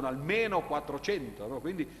risalgono almeno 400, no?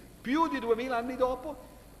 Quindi più di 2000 anni dopo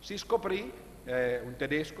si scoprì, un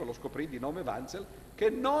tedesco lo scoprì di nome Wanzel, che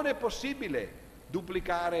non è possibile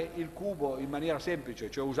duplicare il cubo in maniera semplice,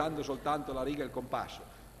 cioè usando soltanto la riga e il compasso.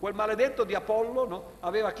 Quel maledetto di Apollo, no,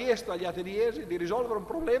 aveva chiesto agli ateniesi di risolvere un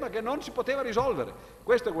problema che non si poteva risolvere.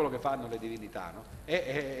 Questo è quello che fanno le divinità, no?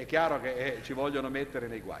 È chiaro che ci vogliono mettere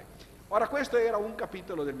nei guai. Ora, questo era un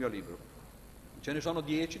capitolo del mio libro. Ce ne sono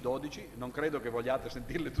 10, 12, non credo che vogliate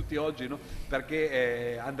sentirle tutti oggi, no?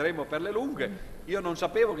 Perché andremo per le lunghe. Io non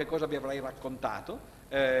sapevo che cosa vi avrei raccontato,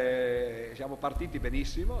 siamo partiti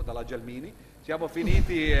benissimo dalla Gelmini, siamo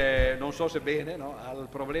finiti, non so se bene, no? Al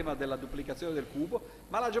problema della duplicazione del cubo,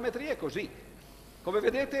 ma la geometria è così. Come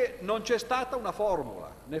vedete non c'è stata una formula,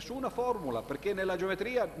 nessuna formula, perché nella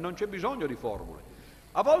geometria non c'è bisogno di formule.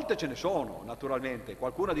 A volte ce ne sono, naturalmente,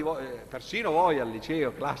 qualcuno di voi, persino voi al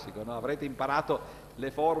liceo classico, no? Avrete imparato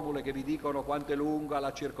le formule che vi dicono quanto è lunga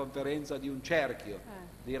la circonferenza di un cerchio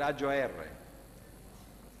di raggio R.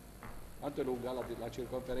 Quanto è lunga la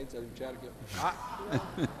circonferenza di un cerchio?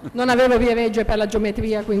 Non avevo via Reggio per la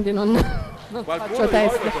geometria, quindi non faccio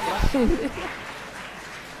test.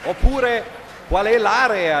 Oppure qual è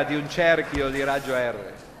l'area di un cerchio di raggio R?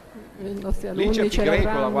 Lì c'è pi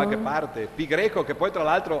greco da qualche parte, pi greco che poi tra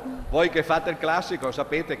l'altro voi che fate il classico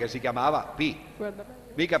sapete che si chiamava pi,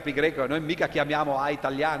 mica pi greco, noi mica chiamiamo A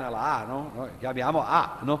italiana la A, no? Noi chiamiamo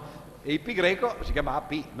A, no? E il pi greco si chiamava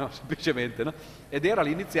pi, no? Semplicemente, no? Ed era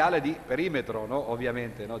l'iniziale di perimetro, no?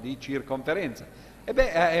 Ovviamente, no? Di circonferenza.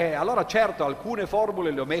 Allora certo alcune formule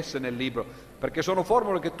le ho messe nel libro, perché sono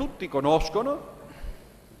formule che tutti conoscono,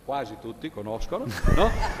 quasi tutti conoscono, no?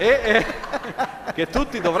 E che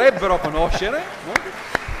tutti dovrebbero conoscere, no?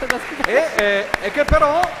 E che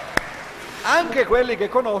però anche quelli che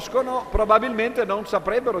conoscono probabilmente non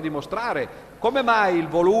saprebbero dimostrare. Come mai il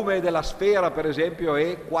volume della sfera, per esempio,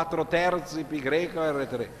 è 4/3 pi greco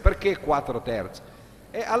R3? Perché 4/3?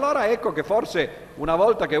 E allora ecco che forse una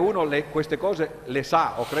volta che uno queste cose le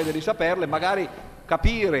sa o crede di saperle, magari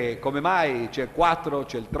capire come mai c'è il 4,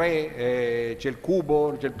 c'è il 3, c'è il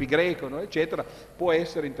cubo, c'è il pi greco, no? Eccetera, può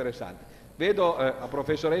essere interessante. Vedo la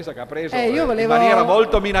professoressa che ha preso in maniera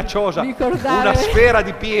molto minacciosa una sfera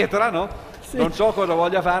di pietra, no? Sì. Non so cosa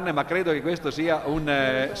voglia farne, ma credo che questo sia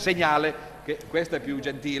un segnale che questa è più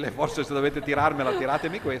gentile, forse se dovete tirarmela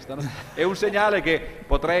tiratemi questa, no? È un segnale che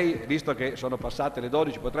potrei, visto che sono passate le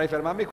 12, potrei fermarmi